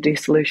back and do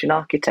solution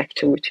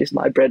architecture, which is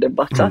my bread and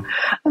butter.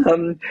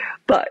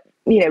 But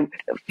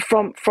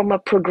from a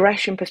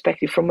progression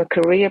perspective, from a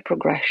career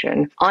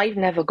progression, I've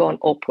never gone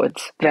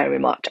upwards very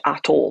much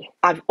at all.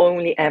 I've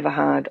only ever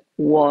had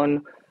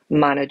one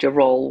manager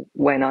role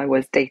when I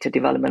was data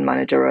development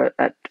manager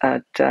at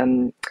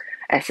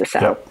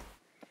SSL. Yep.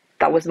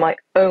 That was my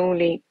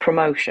only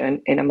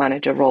promotion in a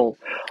manager role.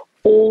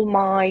 All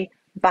my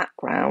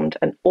background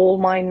and all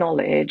my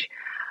knowledge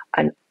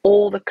and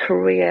all the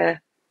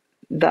career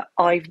that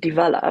I've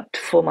developed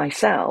for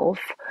myself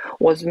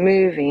was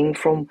moving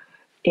from,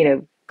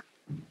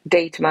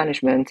 data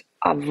management.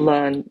 I've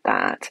learned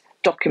that.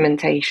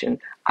 Documentation,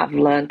 I've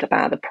learned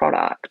about the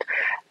product.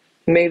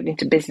 Moved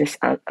into business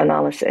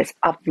analysis,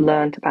 I've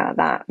learned about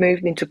that.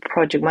 Moved into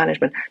project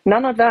management.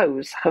 None of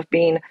those have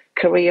been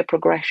career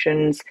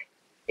progressions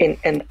in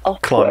an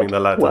upward climbing the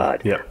ladder.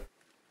 Word. Yeah.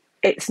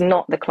 It's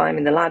not the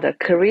climbing the ladder.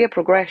 Career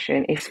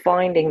progression is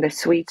finding the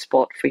sweet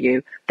spot for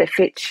you that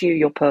fits you,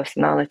 your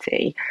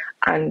personality,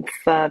 and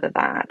further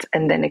that,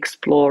 and then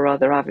explore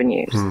other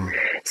avenues.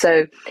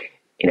 So,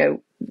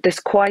 there's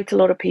quite a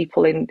lot of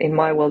people in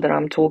my world that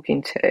I'm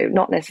talking to,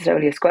 not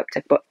necessarily a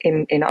SQEPtech, but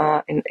in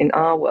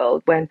our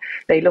world, when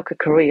they look at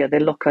career, they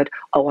look at,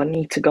 I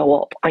need to go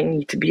up, I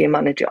need to be a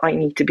manager, I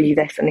need to be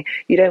this, and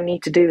you don't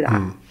need to do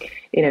that.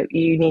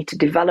 You need to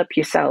develop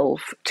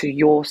yourself to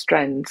your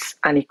strengths,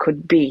 and it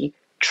could be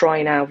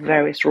trying out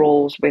various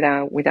roles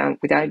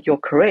without your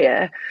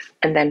career,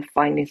 and then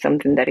finding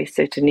something that is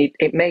certainly,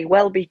 it may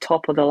well be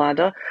top of the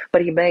ladder,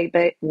 but it may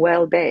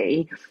well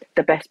be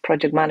the best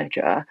project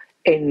manager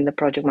in the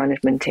project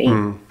management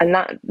team. And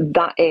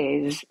that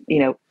is,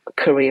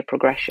 career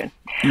progression.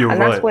 You're and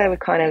right. That's where we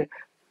kind of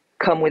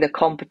come with a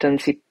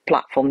competency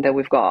platform that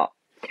we've got.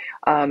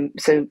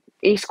 So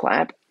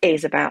SQEP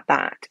is about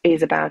that,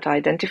 is about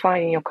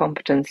identifying your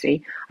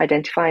competency,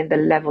 identifying the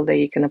level that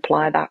you can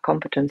apply that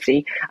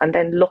competency, and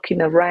then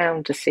looking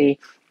around to see,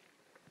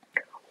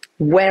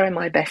 where am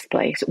I best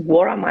placed?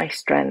 What are my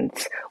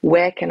strengths?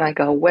 Where can I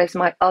go? Where's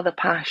my other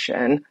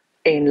passion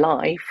in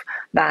life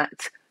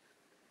that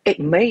it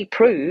may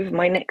prove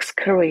my next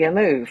career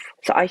move?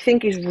 So I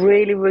think is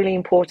really, really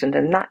important.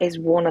 And that is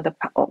one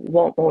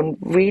one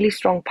really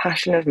strong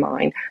passion of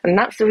mine. And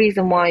that's the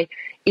reason why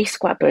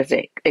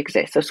SQEP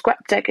exists. So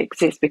SQEPtech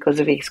exists because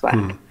of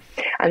SQEP.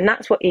 And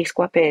that's what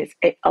SQEP is.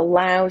 It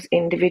allows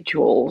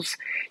individuals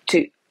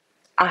to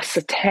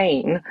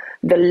ascertain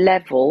the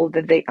level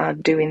that they are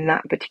doing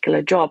that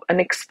particular job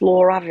and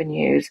explore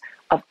avenues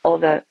of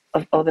other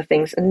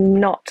things, and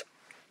not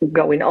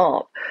going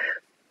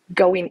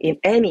in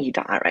any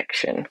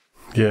direction.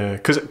 Yeah,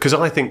 because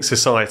I think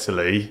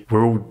societally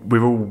we're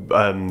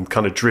all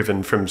kind of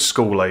driven from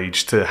school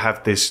age to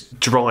have this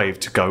drive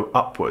to go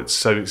upwards.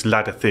 So it's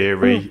ladder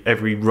theory.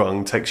 Every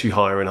rung takes you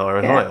higher and higher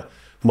and higher.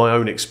 My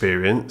own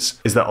experience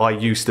is that I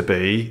used to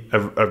be a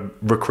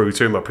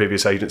recruiter in my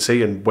previous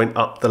agency and went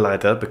up the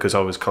ladder because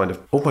I was kind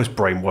of almost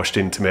brainwashed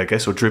into me, I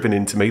guess, or driven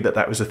into me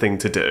that was the thing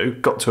to do.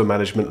 Got to a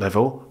management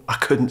level. I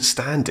couldn't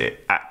stand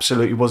it.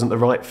 Absolutely wasn't the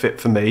right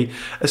fit for me,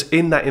 as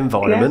in that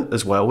environment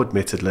as well,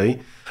 admittedly.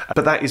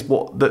 But that is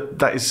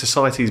that is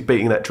society's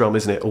beating that drum,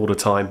 isn't it, all the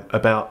time?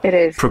 About it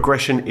is.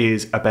 Progression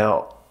is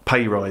about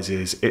pay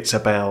rises. It's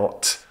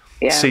about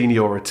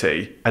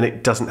seniority, and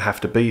it doesn't have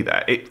to be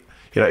that.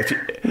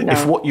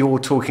 If what you're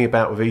talking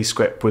about with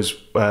eSQEP was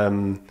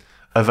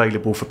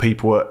available for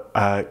people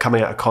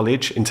coming out of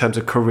college in terms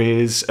of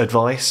careers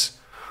advice,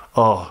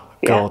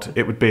 God,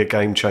 it would be a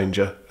game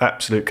changer,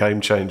 absolute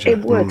game changer. It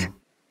would.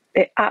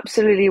 It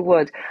absolutely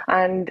would.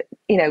 And,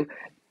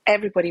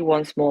 everybody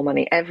wants more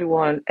money.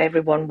 Everyone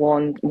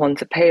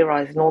wants a pay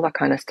rise and all that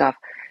kind of stuff.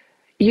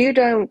 You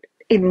don't,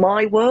 in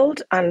my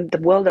world and the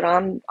world that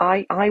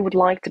I would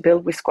like to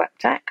build with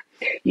SQEPtech,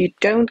 you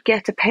don't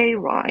get a pay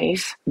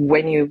rise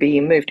when you're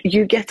being moved.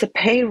 You get a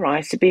pay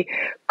rise to be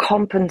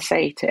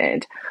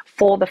compensated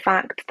for the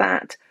fact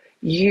that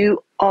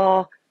you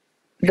are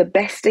the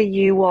best that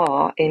you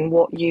are in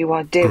what you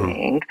are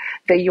doing,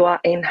 that you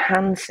are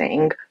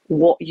enhancing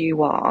what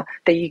you are,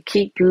 that you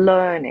keep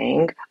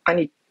learning and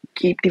you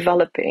keep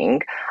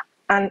developing,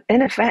 and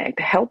in effect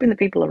helping the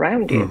people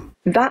around you.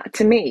 That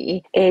to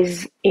me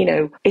is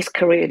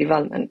career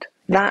development.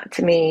 That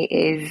to me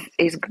is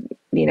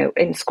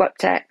in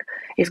SQEPtech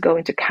is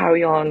going to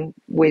carry on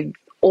with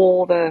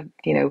all the,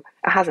 it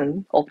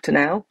hasn't up to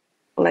now,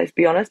 let's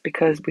be honest,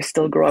 because we're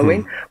still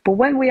growing. But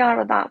when we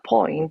are at that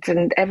point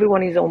and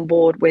everyone is on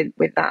board with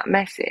that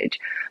message,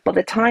 but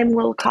the time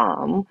will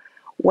come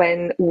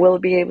when we'll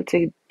be able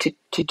to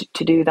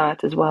do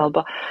that as well.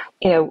 But,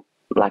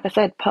 like I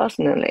said,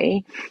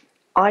 personally,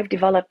 I've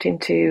developed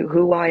into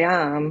who I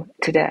am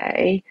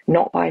today,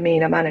 not by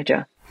being a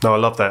manager. No, I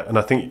love that. And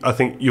I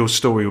think your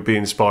story will be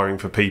inspiring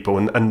for people.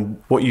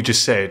 And what you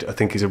just said, I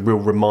think, is a real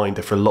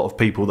reminder for a lot of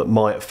people that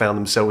might have found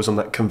themselves on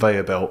that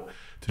conveyor belt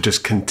to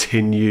just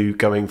continue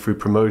going through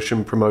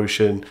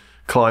promotion,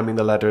 climbing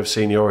the ladder of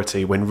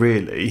seniority, when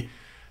really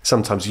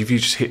sometimes if you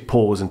just hit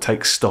pause and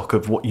take stock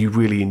of what you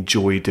really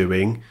enjoy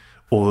doing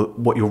or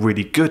what you're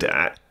really good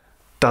at,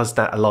 does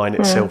that align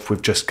itself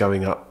with just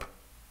going up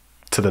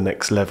to the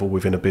next level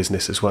within a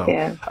business as well?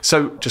 Yeah.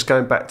 So just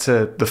going back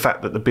to the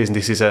fact that the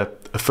business is a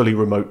fully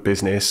remote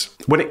business,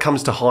 when it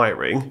comes to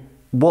hiring,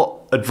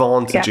 what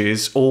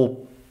advantages or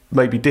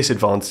maybe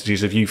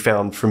disadvantages have you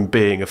found from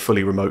being a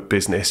fully remote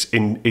business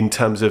in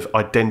terms of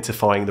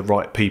identifying the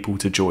right people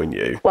to join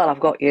you? Well,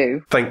 I've got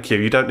you. Thank you.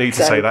 You don't need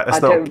to say that.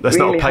 That's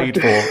not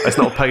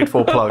a paid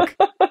for plug.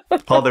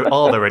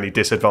 Are there any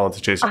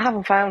disadvantages? I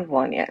haven't found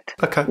one yet.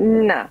 Okay.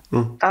 No,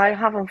 I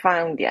haven't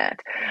found yet.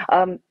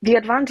 The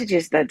advantage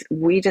is that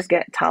we just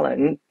get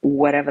talent,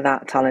 whatever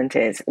that talent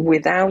is,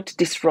 without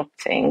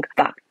disrupting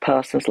that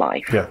person's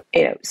life.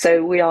 Yeah.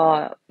 So we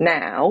are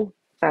now,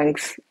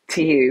 thanks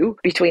to you,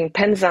 between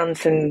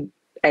Penzance and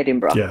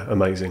Edinburgh. Yeah,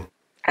 amazing.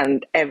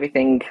 And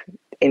everything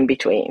in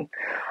between.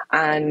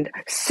 And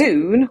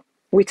soon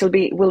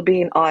we'll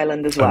be in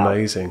Ireland as well.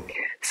 Amazing.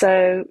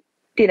 So,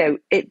 there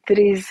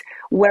is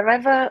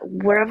wherever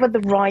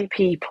the right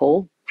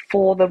people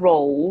for the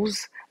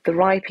roles, the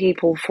right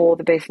people for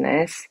the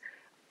business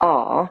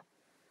are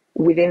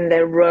within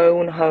their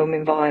own home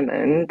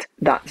environment,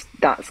 that's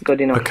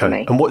good enough for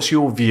me. And what's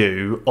your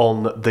view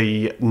on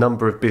the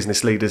number of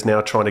business leaders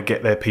now trying to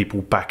get their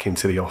people back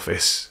into the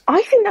office?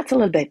 I think that's a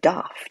little bit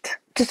daft.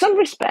 To some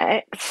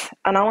respects,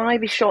 and I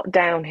might be shot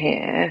down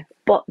here,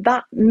 but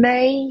that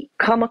may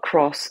come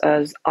across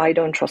as I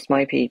don't trust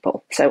my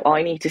people. So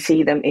I need to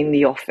see them in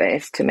the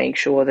office to make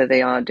sure that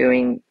they are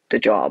doing the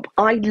job.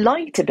 I'd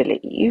like to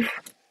believe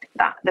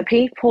that the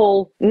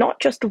people, not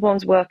just the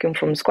ones working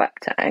from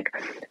SQEPtech,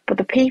 but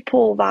the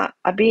people that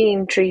are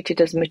being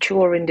treated as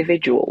mature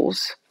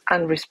individuals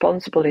and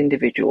responsible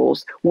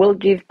individuals will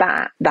give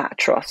back that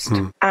trust.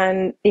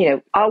 And,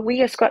 are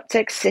we as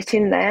SQEPtech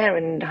sitting there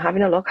and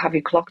having a look? Have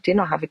you clocked in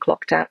or have you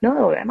clocked out?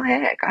 No, am I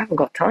heck? I haven't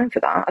got time for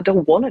that. I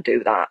don't want to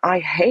do that. I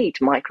hate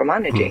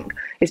micromanaging.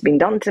 It's been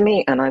done to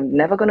me, and I'm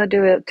never going to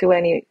do it to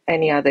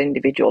any other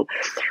individual.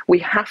 We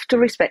have to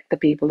respect the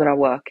people that are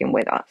working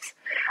with us,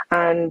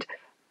 and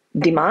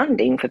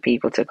demanding for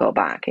people to go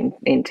back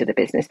into the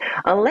business.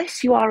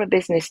 Unless you are a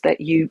business that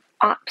you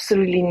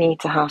absolutely need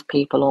to have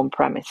people on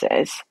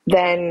premises,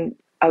 then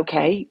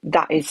okay,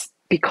 that is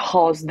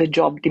because the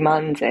job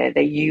demands it,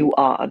 that you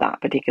are at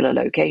that particular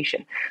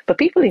location. But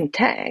people in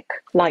tech,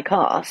 like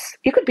us,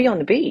 you could be on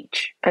the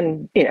beach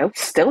and,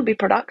 still be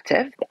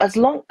productive. As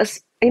long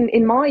as,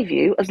 in my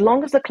view, as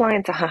long as the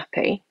clients are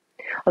happy,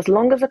 as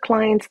long as the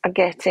clients are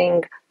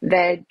getting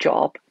their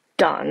job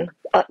done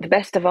at the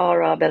best of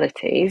our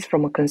abilities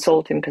from a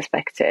consulting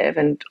perspective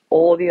and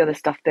all the other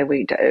stuff that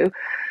we do,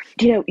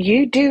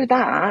 you do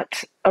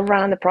that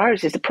around the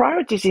priorities. The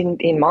priorities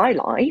in my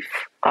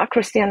life are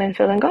Christian and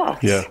Phil and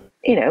Gus. Yeah.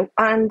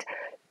 And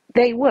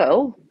they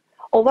will,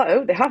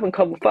 although they haven't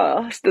come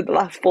first in the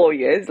last 4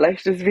 years,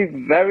 let's just be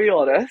very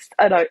honest.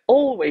 And I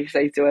always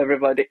say to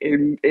everybody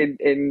in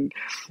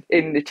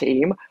the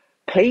team,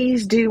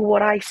 please do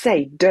what I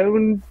say.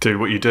 Don't do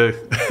what you do.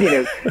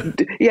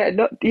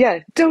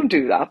 Don't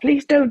do that.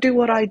 Please don't do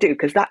what I do,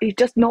 because that is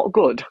just not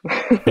good.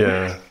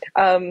 Yeah.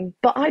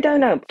 But I don't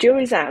know.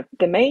 Jury's out.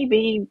 There may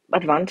be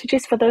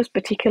advantages for those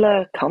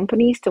particular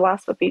companies to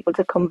ask for people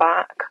to come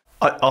back.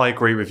 I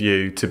agree with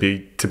you, to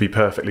be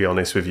perfectly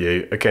honest with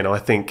you. Again, I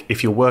think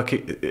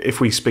if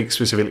we speak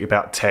specifically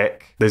about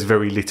tech, there's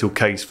very little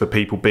case for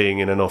people being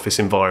in an office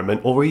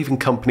environment, or even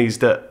companies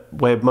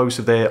where most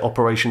of their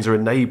operations are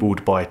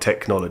enabled by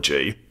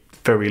technology.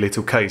 Very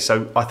little case.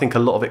 So I think a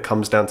lot of it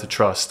comes down to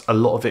trust. A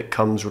lot of it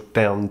comes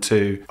down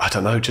to, I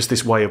don't know, just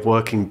this way of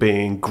working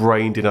being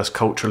ingrained in us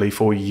culturally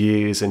for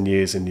years and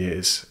years and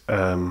years.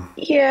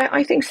 Yeah,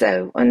 I think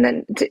so. And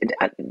then,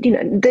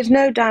 there's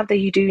no doubt that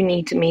you do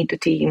need to meet the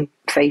team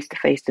face to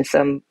face in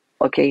some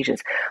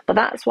occasions. But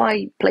that's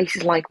why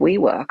places like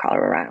WeWork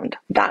are around.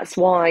 That's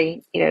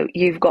why,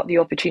 you've got the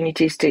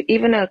opportunities to,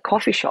 even a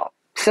coffee shop,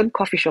 some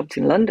coffee shops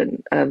in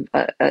London,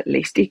 at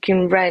least, you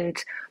can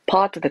rent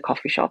part of the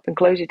coffee shop and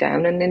close it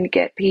down and then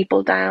get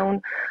people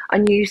down,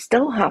 and you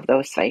still have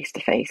those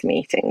face-to-face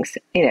meetings.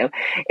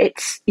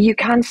 You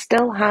can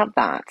still have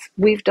that.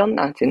 We've done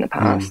that in the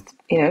past.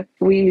 We're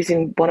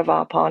using one of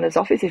our partners'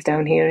 offices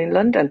down here in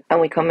London, and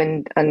we come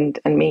in and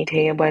meet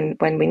here when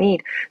we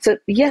need. So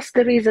yes,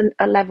 there is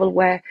a level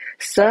where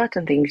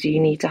certain things you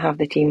need to have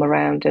the team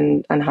around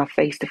and have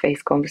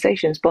face-to-face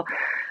conversations, but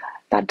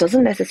that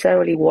doesn't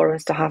necessarily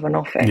warrant to have an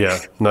office. Yeah,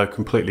 no,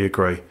 completely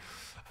agree.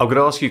 I'm going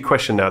to ask you a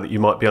question now that you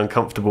might be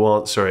uncomfortable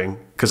answering,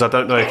 because I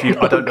don't know if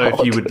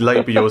you would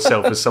label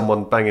yourself as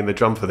someone banging the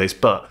drum for this,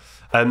 but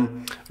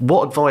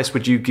what advice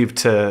would you give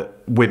to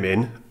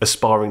women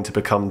aspiring to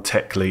become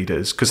tech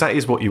leaders? Because that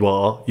is what you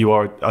are. You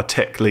are a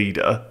tech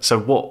leader. So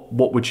what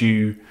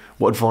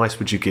advice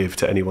would you give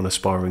to anyone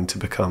aspiring to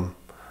become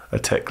a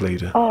tech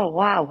leader? Oh,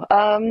 wow.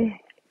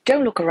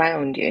 Don't look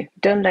around you.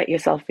 Don't let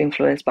yourself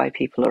influence by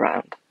people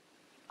around.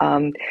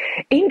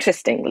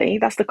 Interestingly,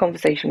 that's the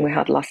conversation we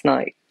had last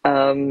night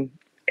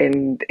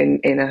in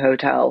a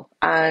hotel,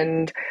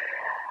 and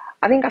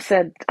I think I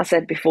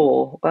said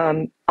before,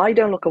 I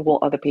don't look at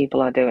what other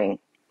people are doing.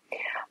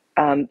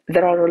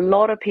 There are a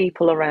lot of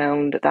people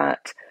around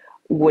that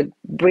would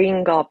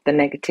bring up the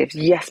negatives.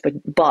 Yes,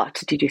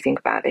 but did you think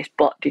about this?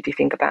 But did you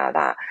think about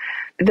that?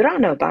 There are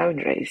no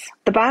boundaries.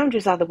 The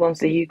boundaries are the ones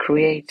that you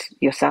create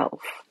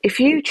yourself. If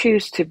you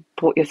choose to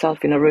put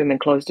yourself in a room and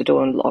close the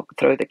door and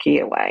throw the key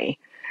away,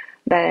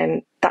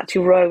 then that's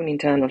your own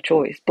internal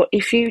choice. But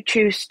if you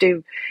choose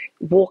to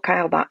walk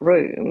out that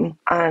room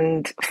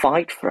and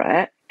fight for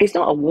it, it's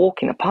not a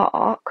walk in a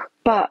park,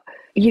 but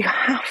you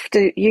have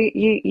to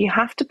you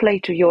have to play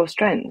to your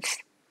strengths.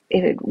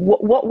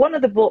 One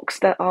of the books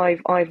that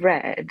I've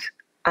read,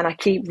 and I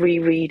keep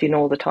rereading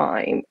all the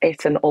time,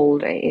 it's an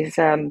oldie, is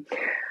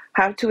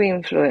How to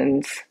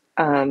Influence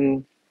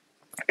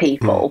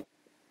People.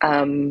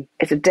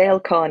 It's a Dale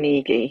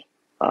Carnegie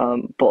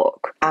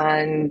book,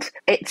 and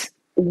it's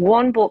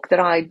one book that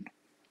I,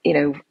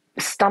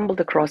 stumbled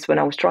across when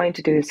I was trying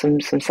to do some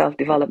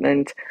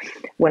self-development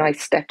when I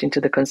stepped into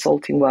the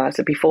consulting world,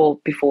 so before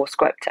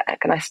SQEPtech,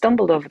 and I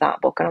stumbled over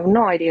that book, and I have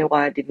no idea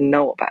why I didn't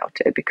know about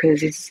it,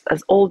 because it's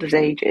as old as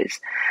ages.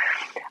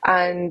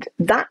 And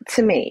that,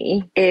 to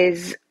me,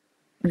 is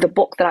the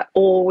book that I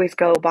always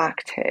go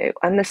back to.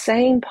 And the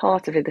same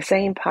part of it, the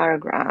same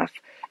paragraph,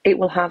 it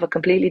will have a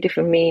completely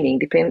different meaning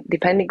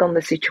depending on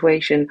the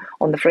situation,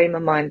 on the frame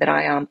of mind that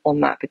I am on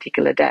that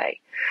particular day.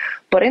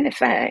 But in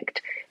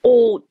effect,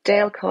 all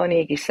Dale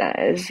Carnegie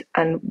says,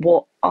 and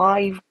what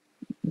I've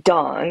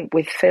done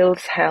with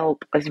Phil's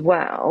help as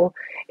well,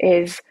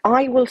 is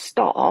I will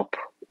stop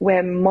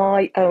where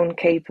my own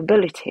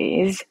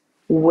capabilities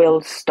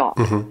will stop.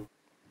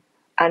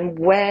 And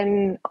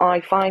when I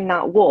find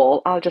that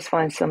wall, I'll just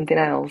find something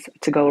else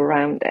to go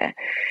around it.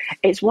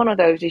 It's one of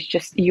those, it's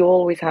just, you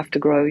always have to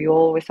grow, you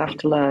always have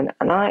to learn.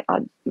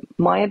 And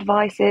my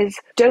advice is,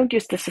 don't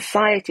use the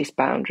society's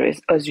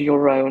boundaries as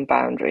your own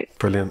boundaries.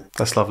 Brilliant.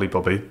 That's lovely,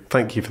 Bobbie.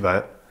 Thank you for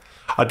that.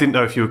 I didn't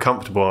know if you were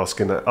comfortable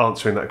answering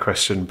that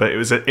question, but it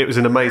was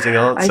an amazing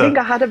answer. I think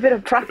I had a bit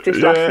of practice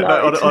last night.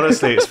 No,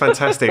 honestly, it's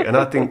fantastic. And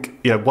I think,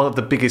 one of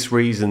the biggest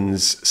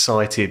reasons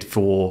cited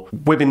for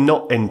women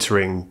not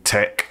entering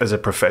tech as a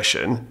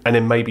profession and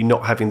then maybe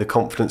not having the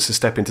confidence to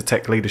step into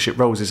tech leadership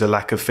roles is a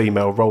lack of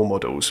female role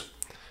models.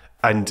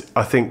 And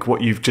I think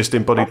what you've just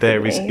embodied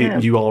there is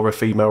you are a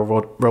female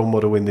role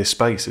model in this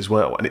space as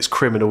well. And it's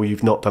criminal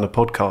you've not done a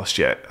podcast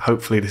yet.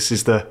 Hopefully this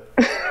is the...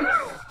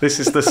 This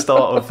is the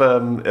start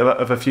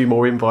of a few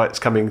more invites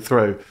coming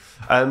through.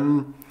 I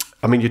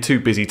mean, you're too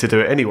busy to do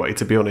it anyway,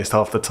 to be honest,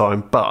 half the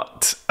time.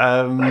 But,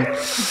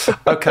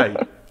 okay,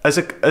 as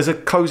a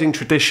closing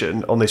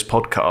tradition on this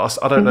podcast,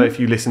 I don't know if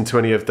you listen to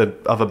any of the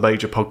other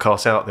major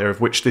podcasts out there, of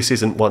which this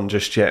isn't one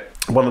just yet.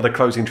 One of the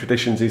closing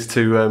traditions is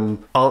to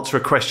answer a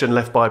question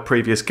left by a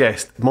previous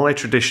guest. My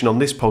tradition on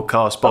this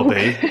podcast,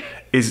 Bobbie...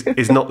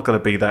 is not going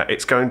to be that.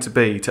 It's going to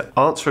be to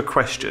answer a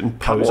question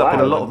posed up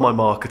in a lot of my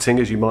marketing,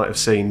 as you might have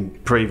seen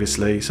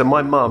previously. So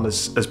my mum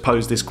has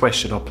posed this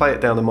question. I'll play it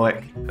down the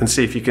mic and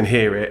see if you can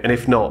hear it. And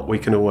if not, I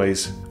can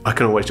always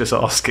just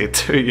ask it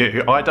to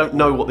you. I don't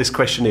know what this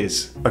question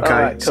is. Okay,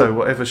 right, cool. So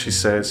whatever she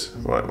says.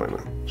 Right, wait a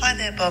minute. Hi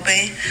there,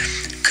 Bobbie.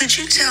 Could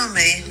you tell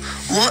me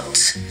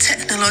what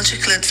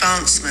technological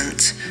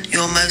advancement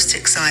you're most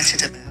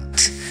excited about?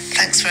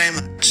 Thanks very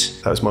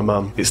much. That was my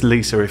mum. It's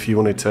Lisa, if you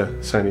wanted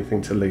to say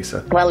anything to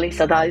Lisa. Well,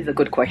 Lisa, that is a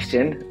good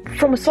question.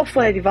 From a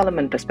software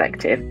development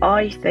perspective,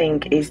 I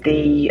think is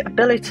the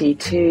ability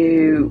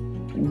to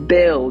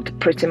build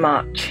pretty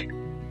much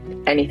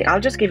anything. I'll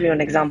just give you an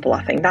example.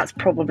 I think that's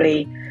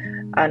probably...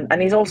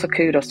 And he's also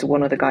kudos to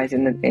one of the guys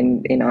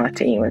in our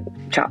team, a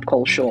chap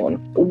called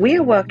Sean.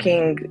 We're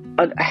working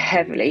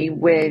heavily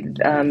with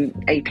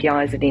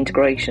APIs and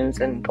integrations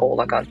and all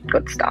that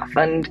good stuff.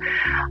 And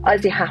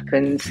as it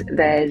happens,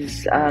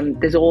 there's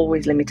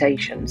always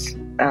limitations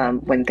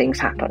when things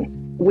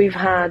happen. We've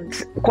had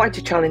quite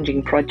a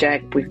challenging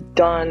project. We've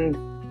done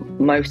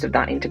most of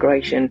that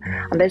integration,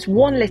 and there's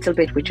one little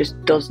bit which just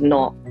does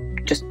not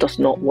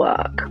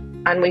work.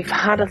 And we've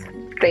had to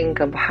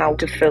think of how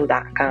to fill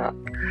that gap.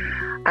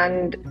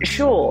 And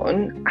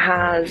Sean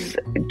has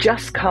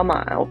just come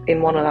out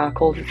in one of our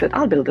calls and said,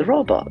 I'll build a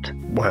robot.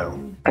 Wow.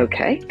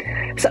 Okay.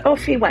 So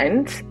off he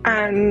went,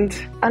 and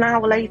an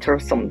hour later or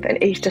something,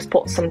 he's just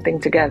put something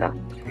together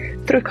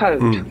through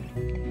code.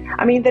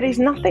 I mean, there is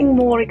nothing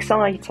more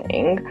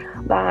exciting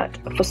that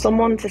for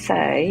someone to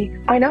say,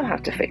 I know how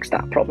to fix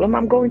that problem.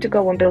 I'm going to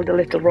go and build a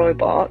little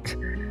robot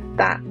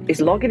that is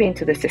logging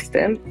into the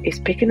system, is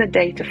picking the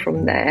data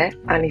from there,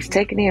 and he's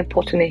taking it and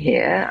putting it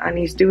here, and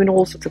he's doing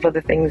all sorts of other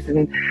things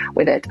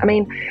with it. I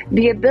mean,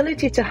 the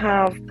ability to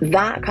have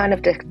that kind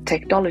of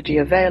technology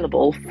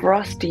available for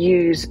us to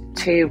use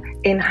to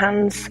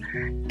enhance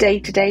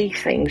day-to-day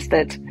things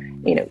that,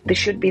 they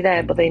should be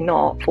there, but they're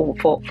not for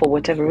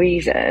whatever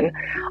reason,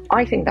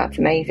 I think that's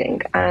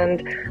amazing.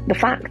 And the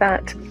fact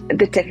that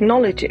the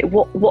technology,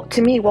 what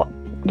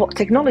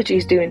technology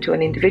is doing to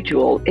an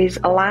individual is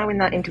allowing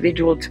that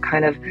individual to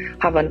kind of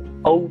have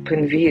an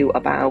open view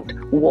about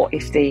what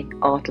is the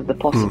art of the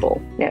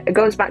possible. Yeah, it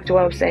goes back to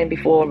what I was saying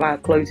before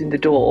about closing the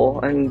door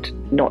and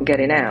not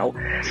getting out.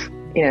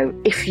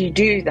 If you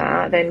do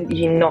that, then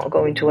you're not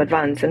going to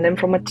advance. And then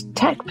from a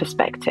tech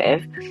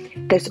perspective,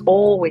 there's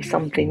always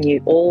something new.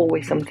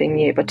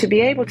 But to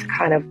be able to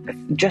kind of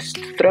just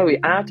throw it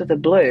out of the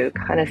blue,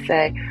 kind of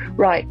say,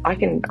 right, I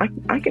can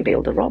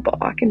build a robot.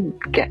 I can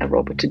get a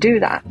robot to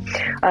do that.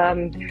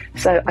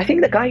 So I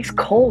think the guys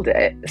called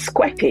it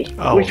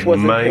SQEPtech, which was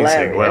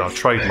amazing.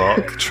 Hilarious.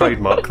 Wow,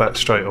 trademark that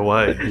straight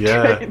away.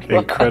 Yeah,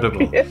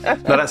 incredible. Yeah.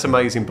 No, that's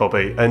amazing,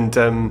 Bobbie. And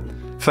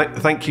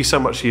thank you so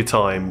much for your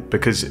time,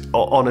 because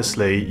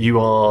honestly, you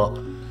are,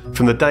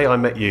 from the day I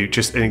met you,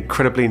 just an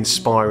incredibly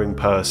inspiring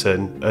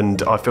person,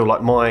 and I feel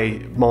like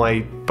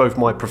both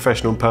my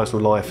professional and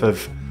personal life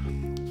have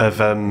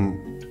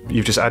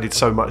you've just added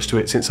so much to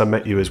it since I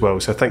met you as well.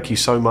 So thank you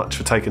so much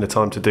for taking the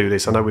time to do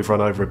this. I know we've run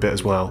over a bit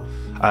as well,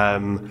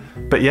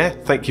 but yeah,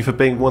 thank you for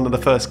being one of the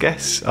first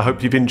guests. I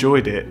hope you've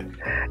enjoyed it.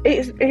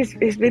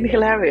 It's been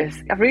hilarious.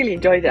 I've really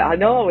enjoyed it. I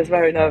know I was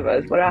very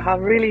nervous, but I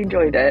have really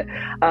enjoyed it.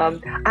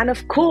 And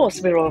of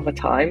course we're over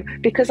time,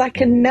 because I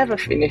can never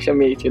finish a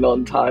meeting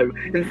on time.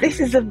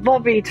 This is a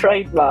Bobbie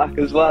trademark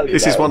as well.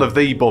 This is one of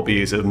the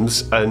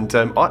Bobbieisms, and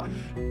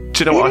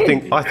do you know what?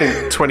 I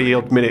think 20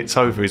 odd minutes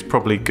over is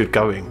probably good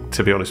going,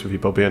 to be honest with you,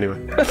 Bobbie, anyway.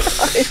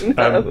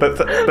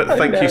 But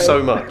thank you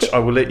so much. I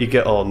will let you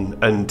get on,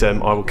 and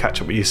I will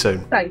catch up with you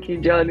soon. Thank you,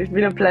 John. It's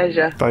been a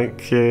pleasure.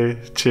 Thank you.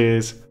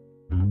 Cheers.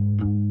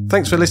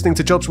 Thanks for listening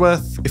to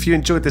Jobsworth. If you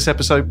enjoyed this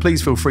episode,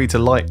 please feel free to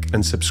like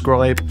and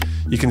subscribe.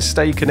 You can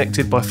stay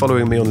connected by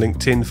following me on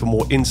LinkedIn for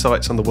more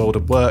insights on the world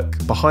of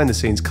work, behind the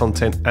scenes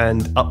content,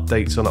 and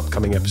updates on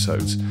upcoming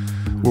episodes.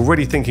 We're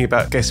already thinking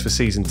about guests for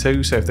season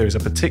 2, so if there is a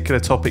particular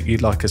topic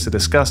you'd like us to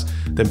discuss,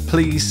 then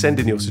please send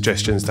in your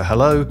suggestions to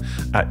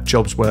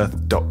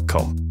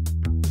hello@jobsworth.com.